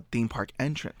of the theme park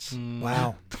entrance.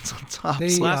 Wow, that's on top.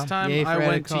 Last time I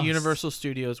went to Universal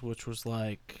Studios, which was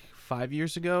like 5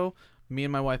 years ago, me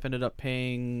and my wife ended up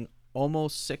paying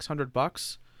almost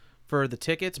 $600 for the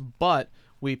tickets, but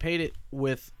we paid it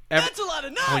with that's a lot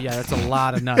of nuts. Oh yeah, that's a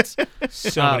lot of nuts.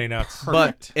 So many nuts.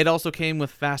 But it also came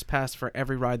with Fast Pass for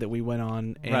every ride that we went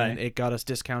on, and it got us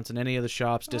discounts in any of the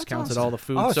shops, discounts at all the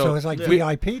food. Oh, so it's like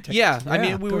VIP tickets. Yeah, I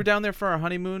mean, we were down there for our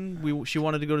honeymoon. She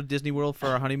wanted to go to Disney World for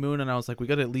our honeymoon, and I was like, we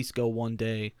got to at least go one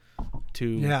day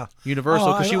to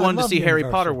Universal because she wanted to see Harry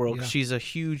Potter World. Because she's a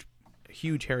huge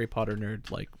Harry Potter nerd.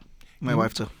 Like my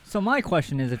wife too. So my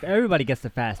question is, if everybody gets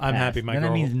the fast pass, I'm happy my then girl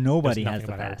that means nobody knows has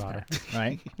the nothing fast about pass,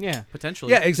 right? Yeah,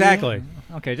 potentially. Yeah, exactly.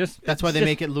 Yeah. Okay, that's why they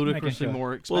make it ludicrously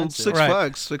more expensive.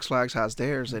 Well, Six Flags has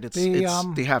theirs, and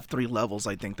they have 3 levels.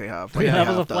 I think they have 3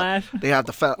 levels of Flash. They have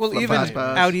the fast even pass.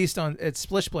 Out east at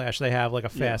Splish Splash, they have like a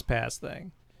fast pass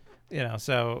thing.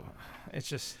 So it's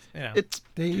just it's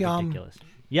ridiculous.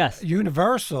 Yes,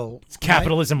 Universal. It's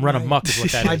capitalism run amok is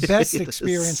what that my is. My best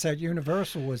experience at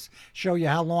Universal was show you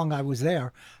how long I was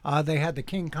there. They had the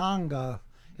King Kong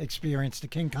experience, the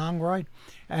King Kong ride,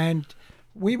 and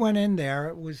we went in there.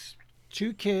 It was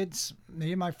 2 kids,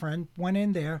 me and my friend went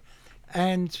in there,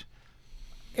 and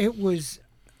it was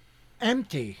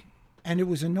empty, and it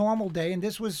was a normal day, and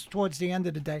this was towards the end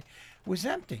of the day. It was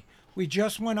empty. We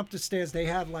just went up the stairs. They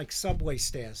had like subway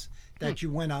stairs that you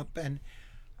went up, and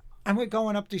we're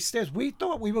going up these stairs. We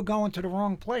thought we were going to the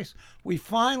wrong place. We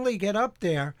finally get up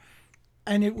there,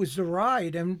 and it was the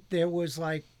ride, and there was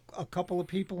like a couple of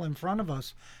people in front of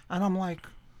us, and I'm like,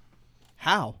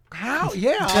 how?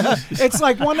 Yeah, it's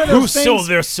like one of those things. Who sold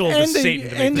their soul to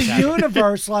Satan? In the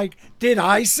universe, like, did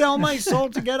I sell my soul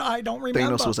to get? I don't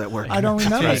remember. Thanos was at work. I don't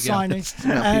remember signing.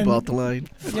 People out the line.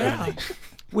 Yeah,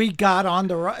 we got on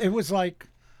the ride. It was like,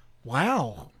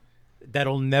 wow,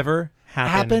 that'll never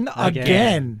happen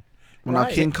again. Well, now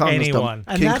King Kong Anyone.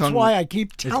 And that's why I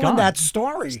keep telling that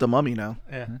story. It's the Mummy now.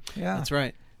 Yeah, that's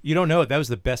right. You don't know it. That was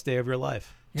the best day of your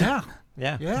life. Yeah.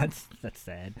 Yeah. That's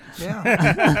sad.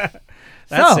 Yeah.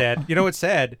 That's sad. You know what's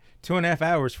sad? 2.5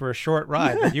 hours for a short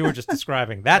ride that you were just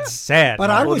describing. That's sad.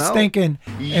 But I was thinking,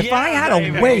 if I had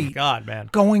to wait man.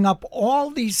 going up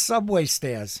all these subway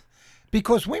stairs,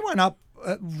 because we went up,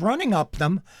 running up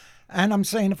them, and I'm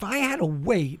saying, if I had to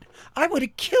wait, I would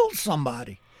have killed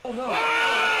somebody. Oh, no.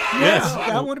 Yes.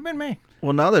 That would have been me.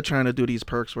 Well, now they're trying to do these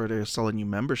perks where they're selling you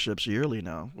memberships yearly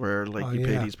now, where like you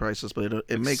pay these prices, but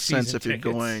it makes sense if you're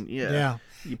going. Yeah. Yeah.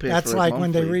 You pay That's for it like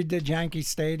when they monthly. redid Yankee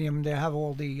Stadium. They have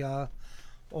all the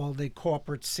all the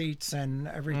corporate seats and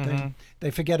everything. Mhm.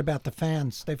 They forget about the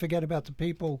fans. They forget about the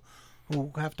people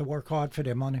who have to work hard for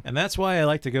their money. And that's why I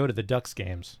like to go to the Ducks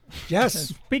games. Yes.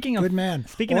 Speaking of good man.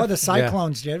 Speaking or of the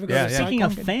Cyclones. Did you ever go to the Speaking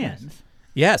of Cyclone fans,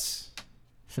 Yes.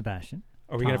 Sebastian,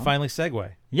 Are we going to Tom? finally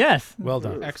segue? Yes. Well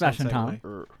done. Sebastian, Tom.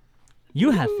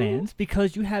 You have fans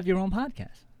because you have your own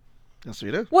podcast. Yes,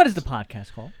 we do. What is the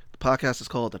podcast called? The podcast is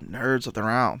called The Nerds of the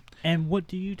Round. And what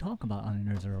do you talk about on the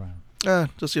Nerds of the Round?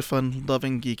 Just your fun,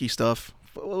 loving, geeky stuff.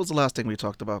 What was the last thing we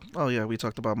talked about? Oh yeah, we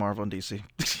talked about Marvel and DC.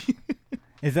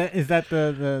 Is that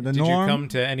the Did norm? you come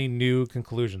to any new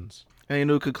conclusions? Any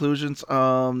new conclusions?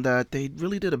 That they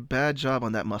really did a bad job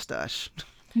on that mustache.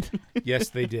 Yes,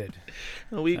 they did.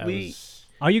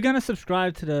 Are you gonna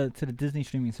subscribe to the Disney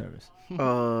streaming service?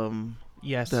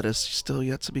 Yes. That is still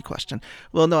yet to be questioned.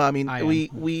 Well, no, I mean,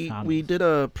 we did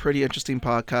a pretty interesting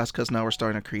podcast because now we're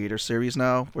starting a creator series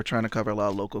now. We're trying to cover a lot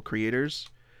of local creators.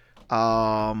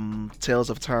 Tales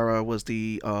of Tara was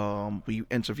we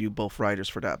interviewed both writers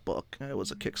for that book. It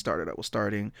was a Kickstarter that was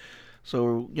starting.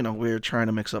 So, we're trying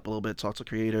to mix up a little bit, talk to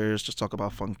creators, just talk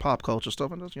about fun pop culture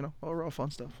stuff, and just, overall fun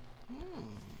stuff.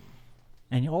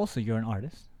 And you're an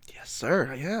artist. Yes, sir.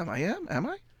 I am. Am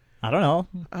I? I don't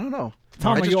know.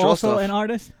 Tom, I are just you draw also stuff. an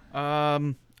artist?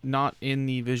 Not in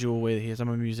the visual way that he is. I'm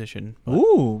a musician.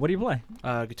 Ooh, what do you play?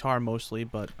 Guitar mostly,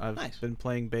 but I've been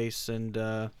playing bass and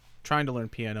trying to learn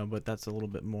piano, but that's a little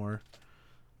bit more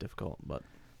difficult. But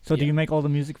So do you make all the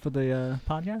music for the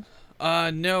podcast?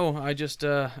 No, I just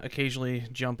occasionally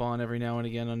jump on every now and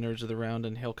again on Nerds of the Round,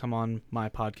 and he'll come on my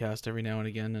podcast every now and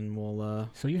again, and we'll.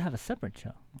 So you have a separate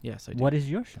show? Yes, I do. What is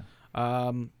your show?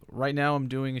 Right now I'm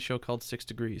doing a show called 6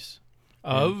 Degrees.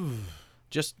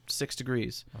 Just 6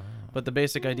 Degrees. But the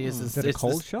basic idea is it a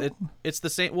cold show? It's the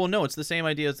same. Well, no, it's the same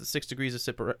idea as the 6 Degrees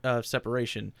of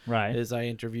Separation. Right. Is I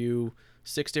interview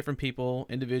 6 different people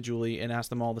individually and ask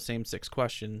them all the same 6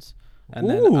 questions, and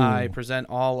then I present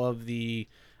all of the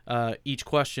each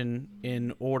question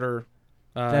in order.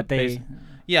 That they.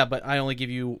 Yeah, but I only give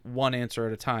you one answer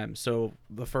at a time. So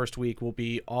the first week will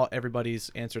be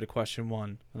everybody's answer to question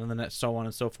 1, and then so on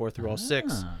and so forth through all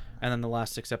 6, and then the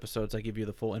last 6 episodes I give you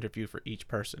the full interview for each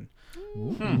person.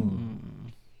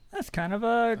 That's kind of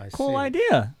a cool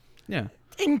idea. Yeah.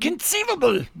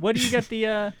 Inconceivable. Where do you get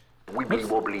the? Wibbly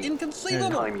wobbly.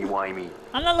 Inconceivable. Timey wimey.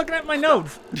 I'm not looking at my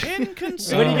notes.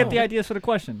 Inconceivable. Where do you get the ideas for the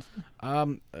questions?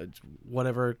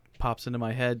 Whatever pops into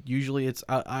my head. Usually it's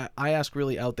I ask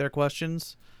really out there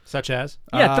questions. Such as?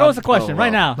 Yeah, throw us a question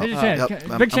right now. Here's your chance.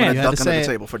 Big chance. I'm ducking at the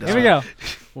table for this. Here we go.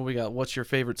 What we got? What's your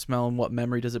favorite smell and what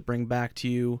memory does it bring back to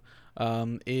you?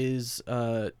 Is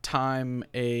time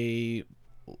a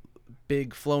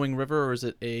big flowing river, or is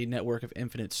it a network of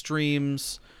infinite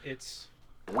streams? It's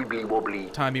wibbly wobbly.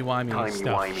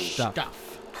 Timey-wimey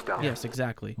Stuff. Yes,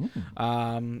 exactly.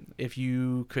 If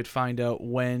you could find out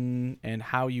when and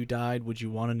how you died, would you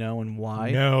want to know and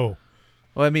why? No.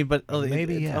 Well, I mean, but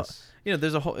maybe yes.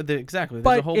 There's a whole exactly. There's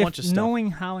But a whole bunch of stuff.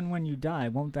 knowing how and when you die,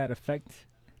 won't that affect?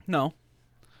 No.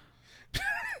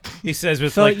 He says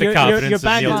with So the confidence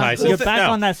of Neil Tyson. You're back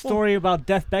on that story about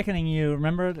death beckoning you.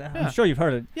 Remember? I'm sure you've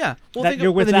heard it. Yeah. Well, that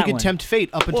you're with then that you can one. tempt fate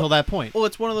up until that point. Well,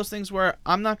 it's one of those things where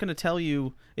I'm not going to tell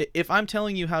you if I'm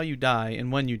telling you how you die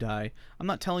and when you die. I'm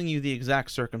not telling you the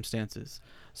exact circumstances.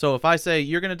 So if I say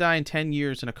you're going to die in 10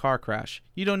 years in a car crash,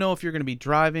 you don't know if you're going to be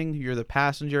driving, you're the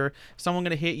passenger, is someone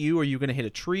going to hit you, or you're going to hit a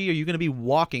tree, or you're going to be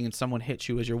walking and someone hits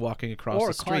you as you're walking across Or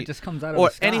the a street. car just comes out of or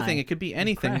the sky anything. It could be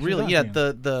anything, crashes really. onto Yeah,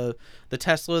 you. the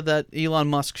Tesla that Elon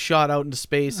Musk shot out into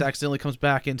space accidentally comes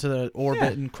back into the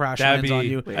orbit and crash That'd lands on be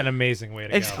you. an amazing way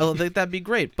to go. That'd be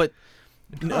great, but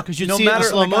because you'd no see it in matter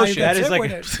slow motion. That is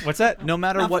like, what's that? no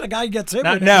matter what The guy gets hit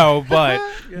Not, with it. no, but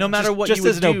no matter what just you would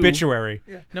as an do, obituary.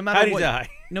 no matter How'd he what, die?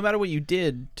 no matter what you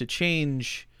did to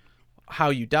change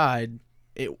how you died,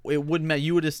 it wouldn't.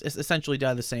 You would essentially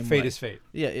die the same way. Fate is fate.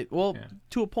 Yeah.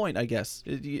 To a point, I guess.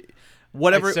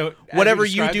 Whatever So, as whatever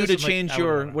you you describe do this, to I'm like, change I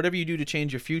wouldn't know. whatever you do to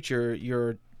change your future,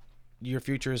 your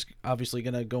future is obviously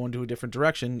going to go into a different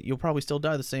direction. You'll probably still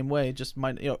die the same way. It just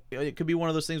might, it could be one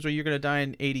of those things where you're going to die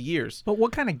in 80 years. But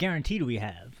what kind of guarantee do we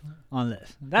have on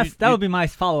this? That would be my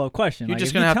follow-up question. You're Like, just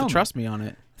if going to you have tell to me- trust me on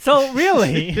it. So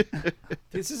really,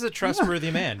 This is a trustworthy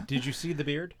man. Did you see the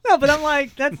beard? no. But I'm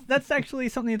like, that's actually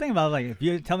something to think about. Like, if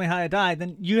you tell me how I died,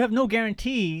 then you have no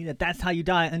guarantee that that's how you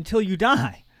die until you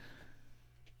die.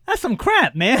 That's some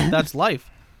crap, man. That's life.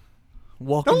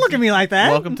 Welcome Don't look to- at me like that.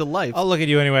 Welcome to life. I'll look at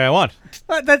you any way I want.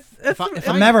 But that's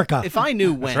America. If I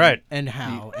knew when right. and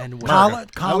how and where,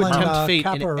 Colin, I would tempt fate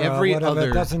Capper, in every whatever,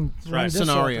 other doesn't run this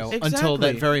scenario office. until that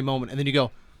Exactly. very moment, and then you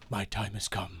go, my time has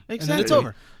come. Exactly. And then it's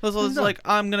over. It's like,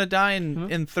 I'm going to die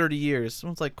in 30 years. So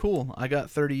it's like, cool. I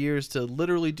got 30 years to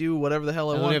literally do whatever the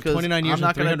hell I want. have 29 years I'm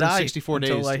not and going to die 364 days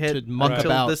until I hit, to muck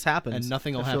until about, this happens. and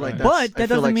nothing will I feel happen. like But that I feel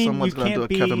doesn't like mean someone's you gonna do can't a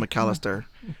be Kevin McAllister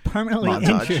permanently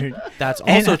montage. injured. That's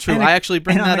also true. I actually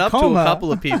bring that up to a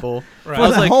couple of people. For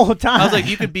the whole time. I was like,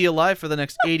 you could be alive for the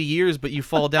next 80 years, but you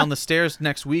fall down the stairs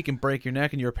next week and break your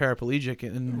neck and you're a paraplegic,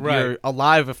 and you're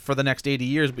alive for the next 80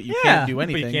 years, but you can't do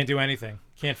anything. But you can't do anything.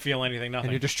 Can't feel anything, nothing.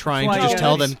 And you're just trying to just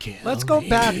tell them. Let's go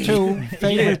back to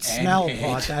favorite smell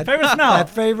part. Favorite smell. That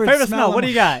favorite smell. What do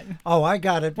you got? Oh, I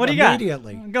got it. What do you got?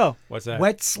 Immediately. Go. What's that?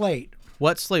 Wet slate.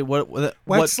 Wet slate.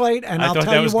 Wet slate, and I'll thought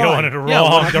tell that you was why. going in a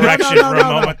wrong direction for a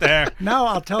moment there. No,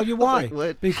 I'll tell you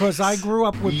why. Because I grew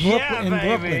up with Brooklyn, in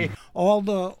Brooklyn. All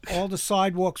the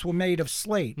sidewalks were made of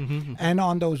slate, and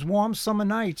on those warm summer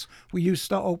nights, we used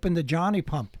to open the Johnny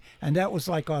Pump, and that was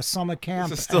like our summer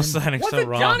camp. This is still sounding so wrong.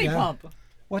 What's a Johnny Pump?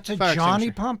 What's a Fire Johnny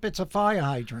extinguisher. Pump? It's a fire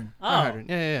hydrant. Oh. Fire hydrant.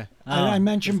 Yeah. And I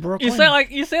mentioned Brooklyn.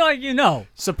 You say like you know.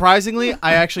 Surprisingly,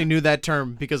 I actually knew that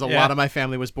term because a Yeah. lot of my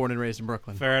family was born and raised in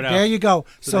Brooklyn. Fair enough. There you go.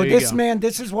 So there you this go. man,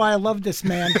 this is why I love this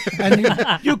man, and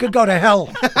you could go to hell.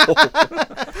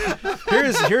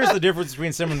 Here's the difference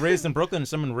between someone raised in Brooklyn and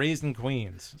someone raised in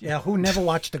Queens. Yeah, who never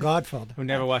watched The Godfather. Who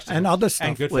never watched And it. other stuff.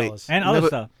 And Goodfellas. And other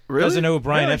stuff. Really? Doesn't know who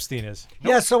Brian Really? Epstein is.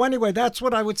 Yeah, so anyway, that's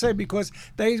what I would say, because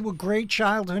they were great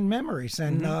childhood memories,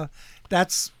 and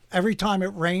that's every time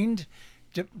it rained,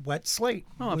 wet slate.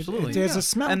 Oh, absolutely. There's a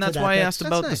smell and to that's that. why I asked that's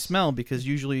about the nice. smell, because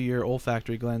usually your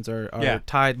olfactory glands are Yeah.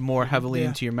 tied more heavily Yeah.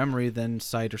 into your memory than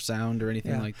sight or sound or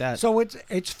anything Yeah. like that. So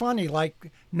it's funny,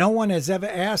 like no one has ever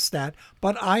asked that,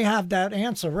 but I have that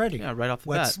answer ready. Yeah, right off the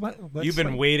What's- bat. what's You've been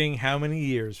slate? waiting how many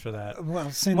years for that?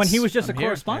 Well, since When he was just I'm a here.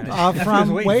 correspondent.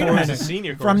 from wait a for. He was a minute,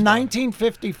 senior from correspondent.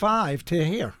 1955 to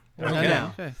here.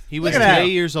 Okay. He was Look at that.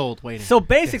 8 years old waiting. So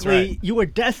basically, right. you were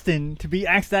destined to be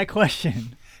asked that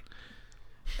question.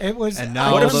 It was. And now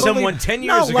I What if couldn't someone believe- 10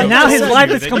 No, years ago like now I his said,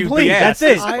 life is that you'd be complete. asked?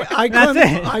 That's it. I That's couldn't.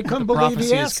 it. I couldn't believe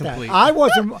prophecy he is asked that. complete. I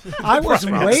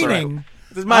wasn't waiting.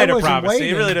 It's minor I wasn't prophecy.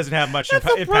 waiting. It really doesn't have much That's a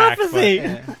impact. but- prophecy.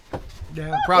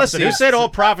 Yeah. Listen, who said all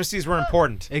prophecies were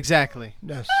important? Exactly.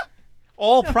 Yes.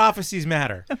 All prophecies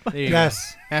matter. There you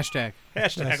Yes. go. Hashtag.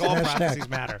 Hashtag Yes, all hashtag. prophecies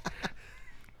matter.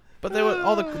 But they would,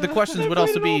 all the questions would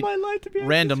also be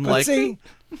random, But like see,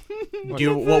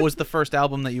 what was the first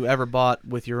album that you ever bought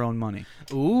with your own money?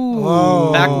 Ooh.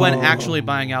 Oh. Back when actually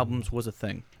buying albums was a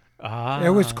thing.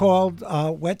 it was called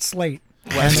Wet Slate.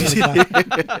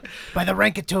 By the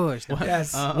Rankateurs.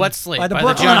 Yes. Wet Slate By the by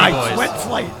the Johnny Brooklynites. Boys. Wet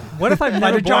Slate. What if I've By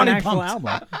never the bought an Johnny actual Pumps.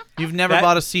 album? You've never That-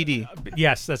 bought a CD.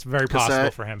 Yes, that's very possible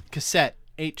Cassette. for him. Cassette.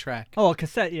 8-track. Oh, a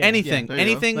cassette. Yeah. Anything, there you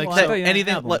go. anything, Like that, so.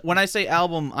 anything. Album. Like, when I say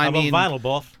album, I How about mean vinyl,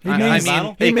 Boff? He I means,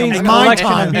 mean, he a means a my collection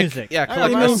of time. music. Yeah,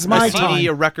 He means my a CD, time.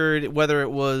 a record, whether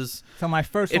it was. So my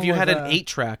first. If one you was, had an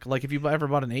 8-track, like if you ever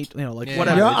bought an 8, like Yeah.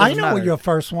 whatever. Yeah, it I doesn't know what matter. your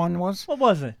first one was. What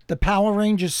was it? The Power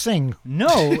Rangers Sing.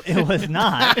 No, it was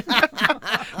not.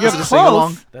 You're Is it a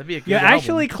sing-along? close. That'd be a good You're album.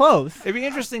 actually close. It'd be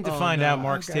interesting to find out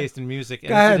Mark's taste in music. And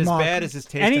Go is ahead, it as Mark. bad as his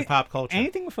taste in pop culture?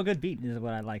 Anything with a good beat is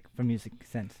what I like for music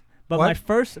sense. But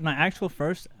What? my actual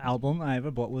first album I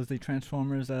ever bought was the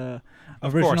Transformers Of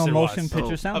original course it motion was.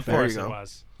 picture Of soundtrack. course There it you go.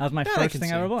 was. That was my That I first can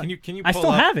thing I see. ever bought. Can you I pull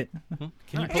still up- have it. Can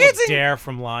you pull up Dare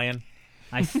from Lion?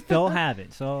 I still have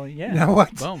it. So yeah. Now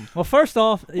what? Boom. Well, first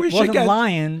off, it We should wasn't get,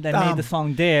 Lion that made the um,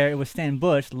 song Dare. It was Stan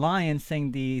Bush. Lion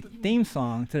sang the theme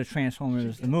song to the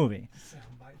Transformers the movie.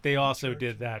 They also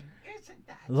did that.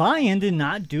 Lion did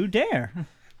not do Dare.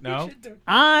 No?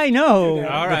 I know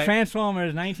All the right.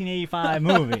 Transformers 1985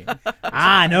 movie.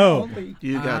 I know.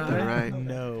 You got that right.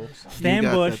 No. Stan You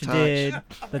got Bush the touch. did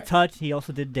The Touch. He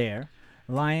also did Dare.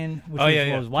 Lion, which Oh,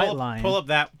 yeah. was White pull, Lion. Pull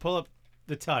up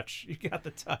the touch. You got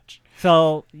the touch.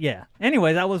 So, yeah.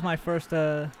 Anyway, that was my first...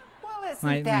 my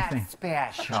thing.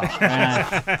 special?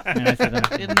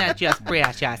 Isn't that just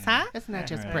precious, huh? Isn't that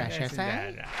just precious,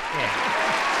 huh?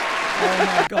 Oh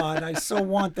my God! I so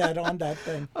want that on that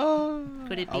thing.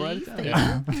 Could it be?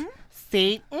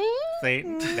 Satan?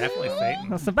 Satan. Definitely Satan.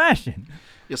 Well, Sebastian,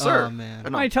 Yes, sir. Oh, man. I why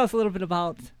know. don't you tell us a little bit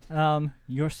about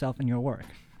yourself and your work?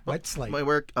 Wet Slate. My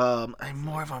work, I'm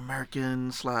more of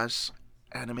American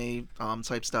 / anime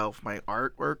type style for my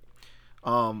artwork.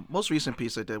 Most recent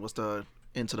piece I did was the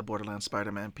Into the Borderlands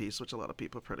Spider-Man piece, which a lot of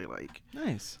people pretty like.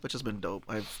 Nice. Which has been dope.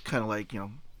 I've kind of like,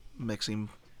 mixing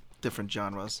different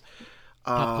genres.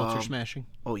 Pop culture smashing.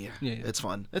 Oh yeah, it's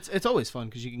fun. It's always fun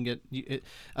because you can get.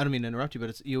 I don't mean to interrupt you,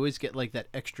 but you always get like that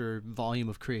extra volume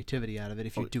of creativity out of it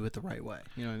if you do it the right way.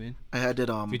 You know what I mean? I did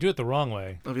If you do it the wrong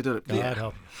way, If you do it, God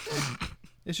help.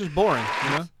 It's just boring, you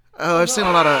know. Oh, I've seen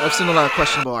a lot of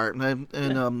questionable art,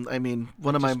 and I mean,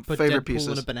 one of my favorite Deadpool pieces.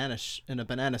 in a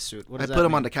banana suit. What I does put that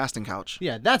him on mean? the casting couch.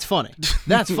 Yeah, that's funny.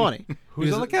 That's funny.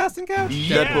 Who's on the casting couch?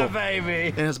 Deadpool. Baby.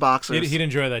 In his boxers. He'd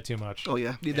enjoy that too much. Oh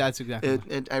yeah. That's exactly.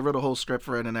 I wrote a whole script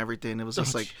for it and everything. It was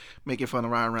just like making fun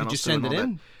of Ryan Reynolds. Did you send it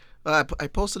in? I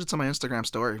posted it to my Instagram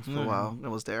story for a while. It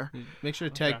was there. Make sure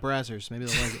to tag Brazzers. Maybe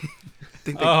they'll like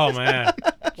it. Oh man!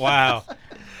 Wow!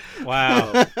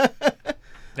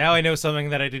 Now I know something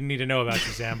that I didn't need to know about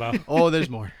you, Sambo. Oh, there's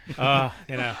more. You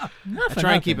know. I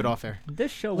try and keep it off air.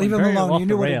 This show Leave went him very alone. off You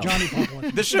the knew what a rails. Johnny Pump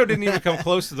was. This show didn't even come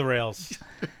close to the rails.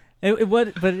 It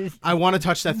would, but it's, I want to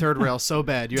touch that third rail so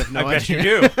bad. You have no I bet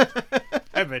idea. you do.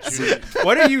 I bet you do.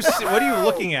 What are you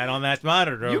looking at on that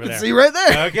monitor over You there? can see right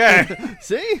there. Okay.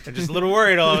 See? I'm just a little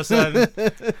worried all of a sudden.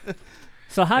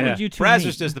 So how did you two Brazzers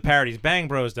meet? does the parodies. Bang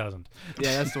Bros doesn't.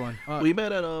 Yeah, that's the one. We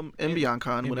met at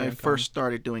MBionCon when I MBionCon. first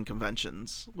started doing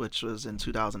conventions, which was in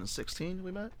 2016.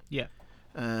 We met. Yeah.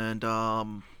 And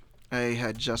I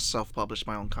had just self-published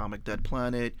my own comic, Dead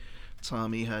Planet.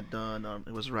 Tommy had done.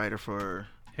 It was a writer for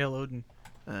Hail Odin.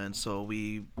 And so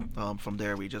we, from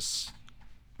there, we just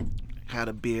had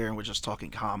a beer and we're just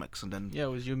talking comics, and then Yeah, it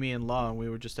was you, me, and Law, and we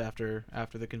were just after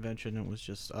the convention. It was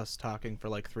just us talking for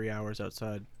like 3 hours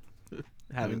outside,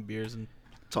 having beers and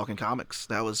talking comics.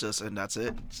 That was just, and that's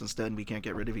it. Since then, we can't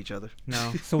get rid of each other.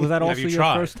 no. So was that Have also you your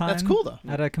tried? first time? That's cool, though.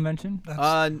 At a convention.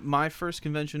 My first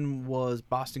convention was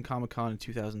Boston Comic Con in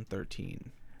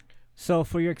 2013. So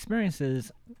for your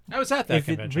experiences, I was at that is it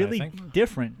convention. really I think.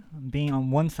 different being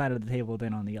on one side of the table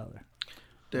than on the other?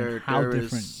 How There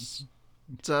different? is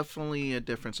definitely a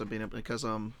difference of being because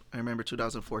I remember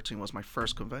 2014 was my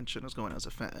first convention. I was going as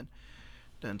a fan.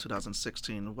 Then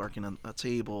 2016, working on a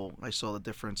table, I saw the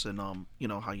difference in how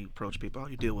you approach people, how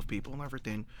you deal with people, and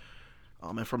everything.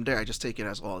 And from there, I just take it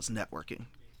as all as networking.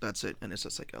 That's it, and it's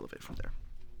just like elevate from there.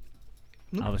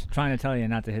 I was trying to tell you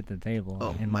not to hit the table.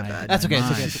 Oh, in my bad. That's okay.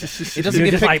 mind. It's okay. It doesn't You're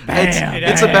get just like, bam,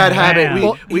 It's a bad habit.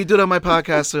 bam. We do it on my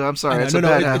podcast, so I'm sorry. It's a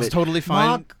bad habit. It's totally fine.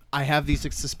 Mark? I have these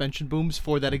suspension booms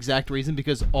for that exact reason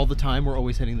because all the time we're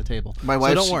always hitting the table. My so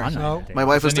wife's- don't worry. So, My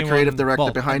wife is the creative director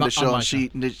well, behind on the show, my and she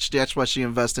that's why she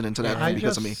invested into that I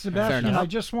because just, of me. Sebastian, enough. I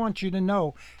just want you to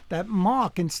know that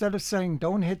Mark, instead of saying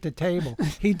 "Don't hit the table,"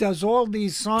 he does all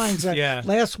these signs that Yeah.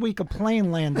 last week a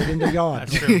plane landed in the yard.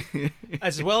 That's true.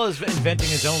 As well as inventing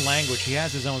his own language, he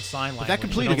has his own sign language. That that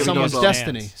completed nobody someone's understands.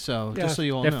 destiny. So Yeah. just so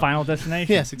you all Their know. final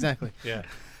destination. Yes, exactly. Yeah.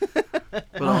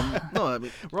 But no, I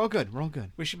mean, We're all good. We're all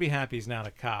good. We should be happy he's not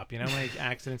a cop. You know how many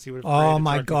accidents he would have Oh, created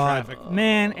my trucking God. traffic?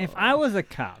 Man, if I was a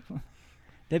cop,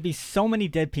 there'd be so many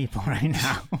dead people right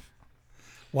now.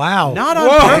 Wow. Not on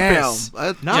purpose. Damn.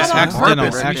 Not Just on accidental,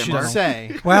 purpose, I accidental. should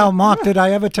say. Well, Mark, did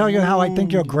I ever tell you how I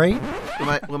think you're great?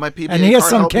 Will my PBA And here's card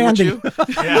some help me with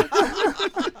candy. you? Yeah.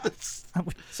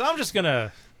 So I'm just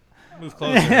gonna move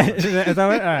closer. Is that all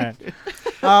right?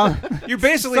 You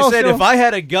basically Social- said if I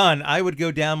had a gun, I would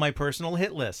go down my personal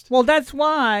hit list. Well, that's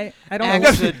why I don't.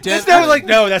 It's not like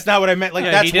no, that's not what I meant. Like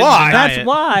Yeah, that's he didn't why. deny That's it.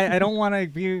 why I don't want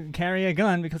to carry a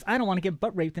gun because I don't want to get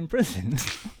butt raped in prison.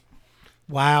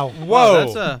 Wow. Whoa.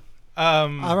 That's a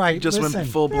All right, You just listen. went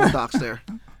full Boondocks there.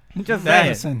 Just That saying.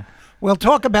 Listen. We'll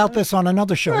talk about this on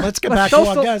another show. Let's get back to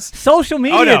social, our guest. social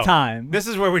media Oh, no. time. This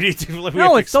is where we need to. We have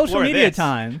No, to it's social explore media this.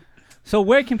 time. So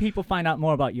where can people find out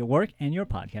more about your work and your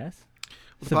podcast?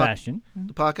 Sebastian.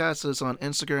 The podcast is on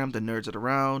Instagram, The Nerds It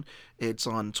Around. It's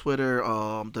on Twitter,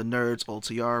 The Nerds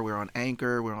OTR. We're on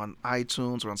Anchor. We're on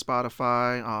iTunes. We're on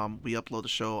Spotify. We upload the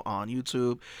show on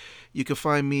YouTube. You can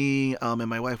find me and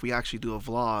my wife. We actually do a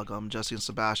vlog, Jesse and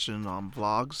Sebastian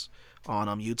vlogs on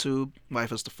YouTube. My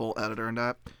wife is the full editor in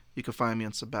that. You can find me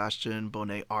on Sebastian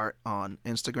Bonet Art on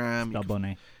Instagram. Spell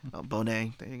Bonet.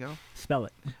 Bonet, there you go. Spell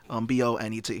it.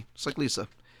 Bonet. It's like Lisa.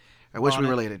 I wish we were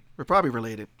related. We're probably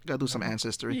related. Gotta do some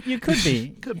ancestry. You could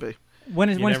be. Could be. When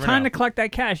it's never time know. to collect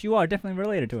that cash, you are definitely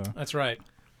related to her. That's right.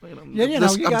 Yeah, you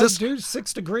know, you got to do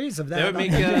 6 degrees of that. That would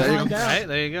make Find out. right.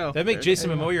 There you go. that make Jason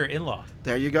Momoa your in-law.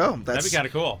 There you go. That'd be kind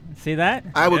of cool. See that?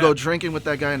 I would Yeah. go drinking with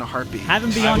that guy in a heartbeat. Have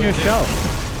him be I on your would show.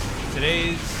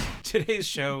 Today's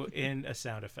show in a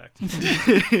sound effect.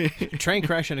 Train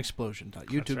crash and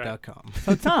explosion.youtube.com.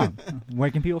 So Tom,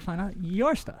 where can people find out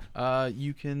your stuff?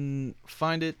 You can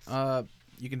find it.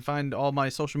 You can find all my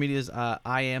social medias.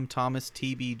 I am Thomas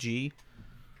TBG.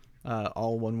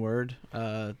 All one word.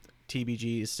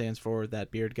 TBG stands for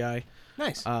that beard guy.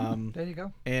 Nice. There you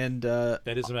go. And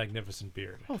That is a magnificent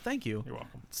beard. oh, thank you. You're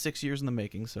welcome. 6 years in the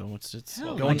making, so it's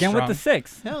Hell going Again strong. with the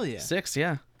 6. Hell yeah. 6,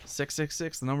 yeah.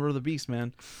 666, the number of the beast,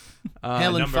 man.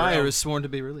 Hail and Fire is sworn to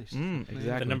be released.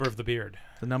 Exactly. The number of the beard.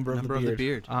 The number of the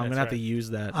beard. I'm going to have to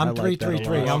use that. I'm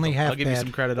 333. Only half I'll give you bad.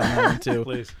 some credit on that one, too.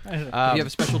 Please. If you have a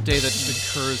special day that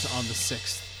occurs on the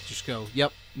 6th, just go,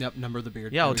 yep, number of the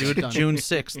beard. Yeah, I'll do it Done. June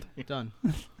 6th. Done.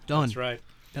 That's right.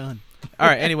 Done. All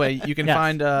right. Anyway, you can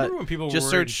find. Remember when people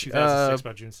just were worried search in 2006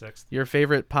 about June 6th? Your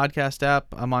favorite podcast app.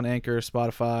 I'm on Anchor,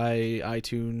 Spotify,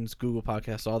 iTunes, Google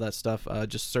Podcasts, all that stuff.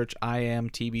 Just search I am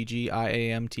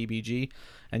TBG,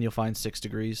 and you'll find 6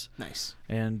 Degrees. Nice.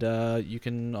 And you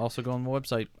can also go on my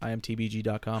website,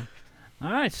 iamtbg.com.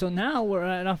 All right, so now we're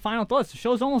at our final thoughts. The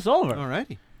show's almost over. All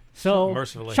righty. So,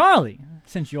 Mercifully. Charlie,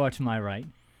 since you are to my right,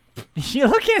 you're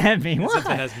looking at me. What? As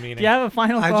if it has meaning. Do you have a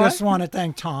final thought? I just want to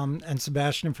thank Tom and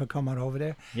Sebastian for coming over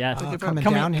there. Yes. Coming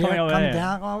down here. Come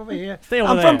down over here. Stay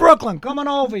over I'm there. from Brooklyn. Coming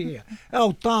over here.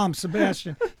 Oh, Tom,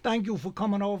 Sebastian, thank you for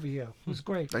coming over here. It was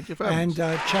great. Thank you for having And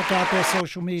check out their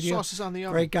social media. Sauces on the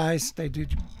oven. Great guys. They do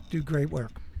great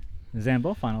work.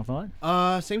 Zambo, final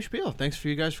thought? Same spiel. Thanks for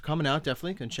you guys for coming out.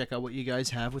 Definitely can check out what you guys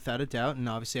have without a doubt, and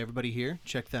obviously everybody here,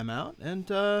 check them out. And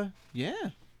yeah,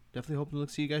 definitely hoping to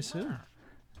see you guys soon.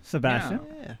 Sebastian?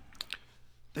 Yeah.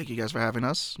 Thank you guys for having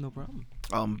us. No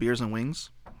problem. Beers and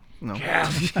wings. No.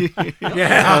 Yeah.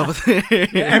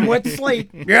 And with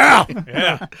Slate. Yeah.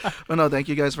 Well, no, thank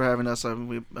you guys for having us. I've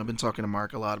been talking to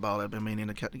Mark a lot about it. I've been meaning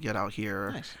to get out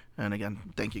here. Nice. And again,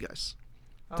 thank you guys.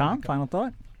 Tom, final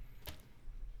thought?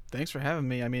 Thanks for having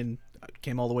me. I mean, I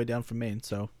came all the way down from Maine,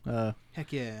 so.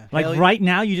 Heck yeah. Like right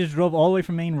now? You just drove all the way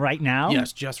from Maine right now?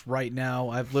 Yes, just right now.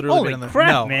 I've literally Holy been in the crap,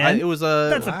 no, man. it was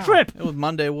That's a trip. It was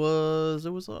Monday. Was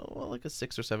like a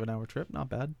 6 or 7 hour trip. Not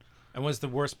bad. And was the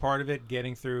worst part of it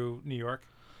getting through New York?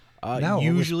 No, it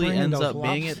was usually bringing ends those up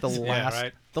being it.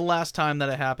 The last time that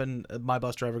it happened, my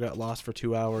bus driver got lost for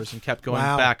 2 hours and kept going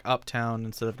back uptown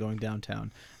instead of going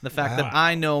downtown. The fact that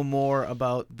I know more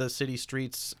about the city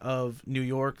streets of New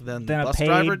York than the bus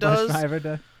driver does.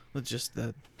 It's just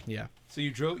that, yeah. So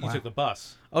you took the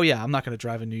bus. Oh yeah, I'm not going to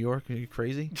drive in New York. Are you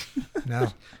crazy? No.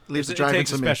 Leaves the It driving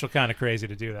takes to a me. special kind of crazy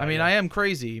to do that. I mean, yeah. I am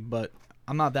crazy, but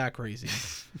I'm not that crazy.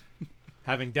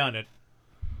 Having done it.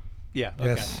 Yeah. Okay.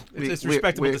 Yes. It's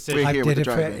respectable decision. I did it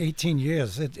for 18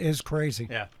 years. It is crazy.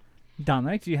 Yeah.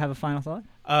 Dominic, do you have a final thought?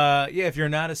 Yeah, if you're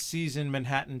not a seasoned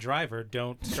Manhattan driver,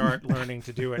 don't start learning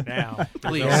to do it now. There's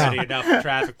Please. already enough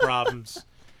traffic problems.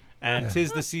 And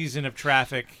 'tis the season of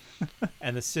traffic,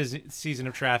 and the season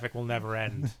of traffic will never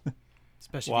end.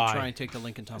 Especially if you try and take the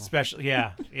Lincoln Tunnel. Especially,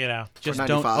 yeah, you know. Just Or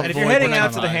don't. 95. And if you're heading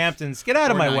out to the Hamptons, get out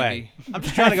of Or my 90. way. I'm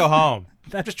just trying to go home.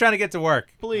 I'm just trying to get to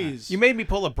work. Please. You made me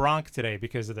pull a Bronx today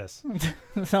because of this.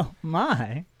 So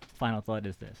my final thought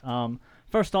is this.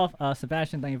 First off,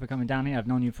 Sebastian, thank you for coming down here. I've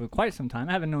known you for quite some time.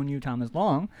 I haven't known you, Tom, as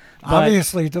long.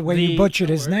 Obviously, the way you butchered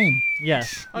his name.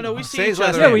 Yes. Oh no, we see Say each his last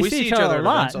other. name. Yeah, we we see see each each other other a at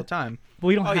lot. events all the time. But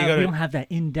we don't Oh, you have gotta- we don't have that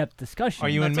in-depth discussion. Are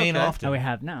you in That's Maine okay. often? Oh, we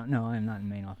have now. No, I'm not in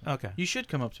Maine often. Okay. You should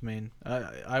come up to Maine.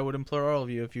 I would implore all of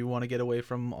you if you want to get away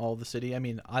from all the city. I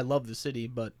mean, I love the city,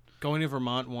 but Going to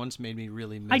Vermont once made me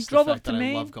really miss I the drove fact up to that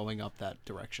Maine. I love going up that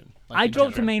direction. I in drove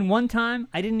to general. Maine one time.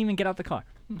 I didn't even get out the car.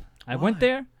 I went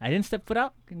there. I didn't step foot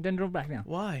out, and then drove back down.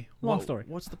 why? Long story.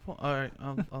 What's the point? All right,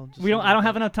 I'll just. I don't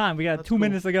have enough time. We got That's 2 cool.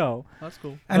 minutes to go. That's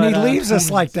cool. And But, he leaves us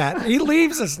like that. He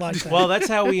leaves us like that. Well, that's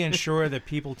how we ensure that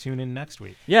people tune in next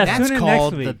week. Yeah, That's tune in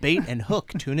called next week. The Bait and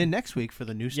Hook. Tune in next week for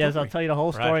the new story. Yes, I'll tell you the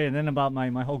whole story Right. and then about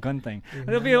my whole gun thing.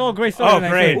 It'll be a whole great story. Oh,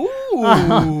 next great.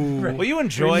 week. Will you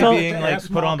enjoy So- being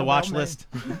put on the watch list?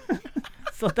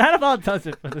 So that about does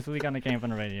it for this week on the Came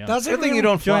From the Radio. Does it Good thing really? you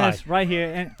don't Join fly. us right here,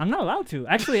 and I'm not allowed to.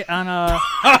 Actually, on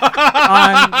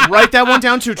Write that one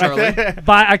down too, Charlie.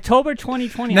 by October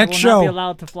 2020, Next I will show. not be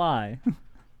allowed to fly.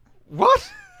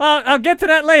 What? Well, I'll get to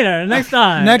that later. Next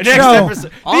time. Next Next show.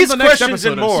 episode. On These the next questions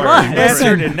and episode, more Right.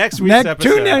 answered in next week's episode.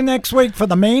 Tune in next week for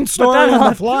the main story and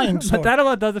the flying story. But that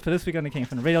about does it for this week on the Came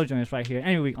From the Radio. Join us right here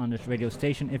any week on this radio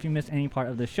station. If you missed any part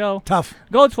of the show, Tough.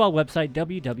 go to our website,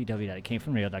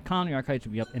 www.itcamefromradio.com. The archives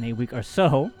will be up in a week or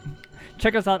so.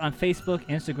 Check us out on Facebook,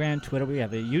 Instagram, Twitter. We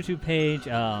have a YouTube page.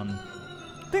 I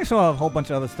think so, a whole bunch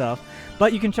of other stuff.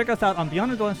 But you can check us out on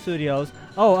Beyond the Dawn Studios.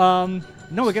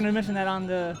 No, we're going to mention that on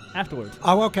the afterwards.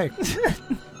 Oh, okay.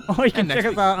 Or you can check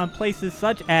us out on places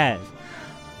such as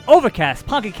Overcast,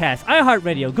 Pocket Cast,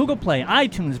 iHeartRadio, Google Play,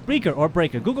 iTunes, Breaker or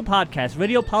Breaker, Google Podcasts,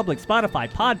 Radio Public,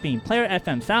 Spotify, Podbean, Player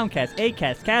FM, Soundcast,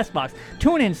 Acast, Castbox,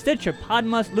 TuneIn, Stitcher,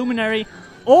 Podmus, Luminary,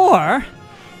 or...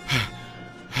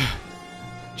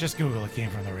 Just Google It Came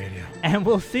From the Radio. And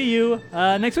we'll see you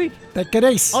next week. Take it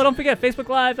ace. Oh, don't forget, Facebook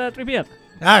Live, 3 p.m.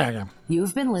 You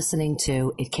have been listening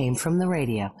to It Came From the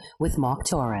Radio with Mark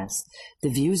Torres. The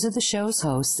views of the show's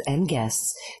hosts and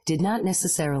guests did not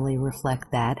necessarily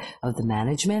reflect that of the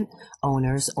management,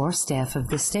 owners, or staff of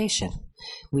the station.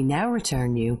 We now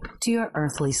return you to your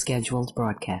earthly scheduled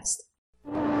broadcast.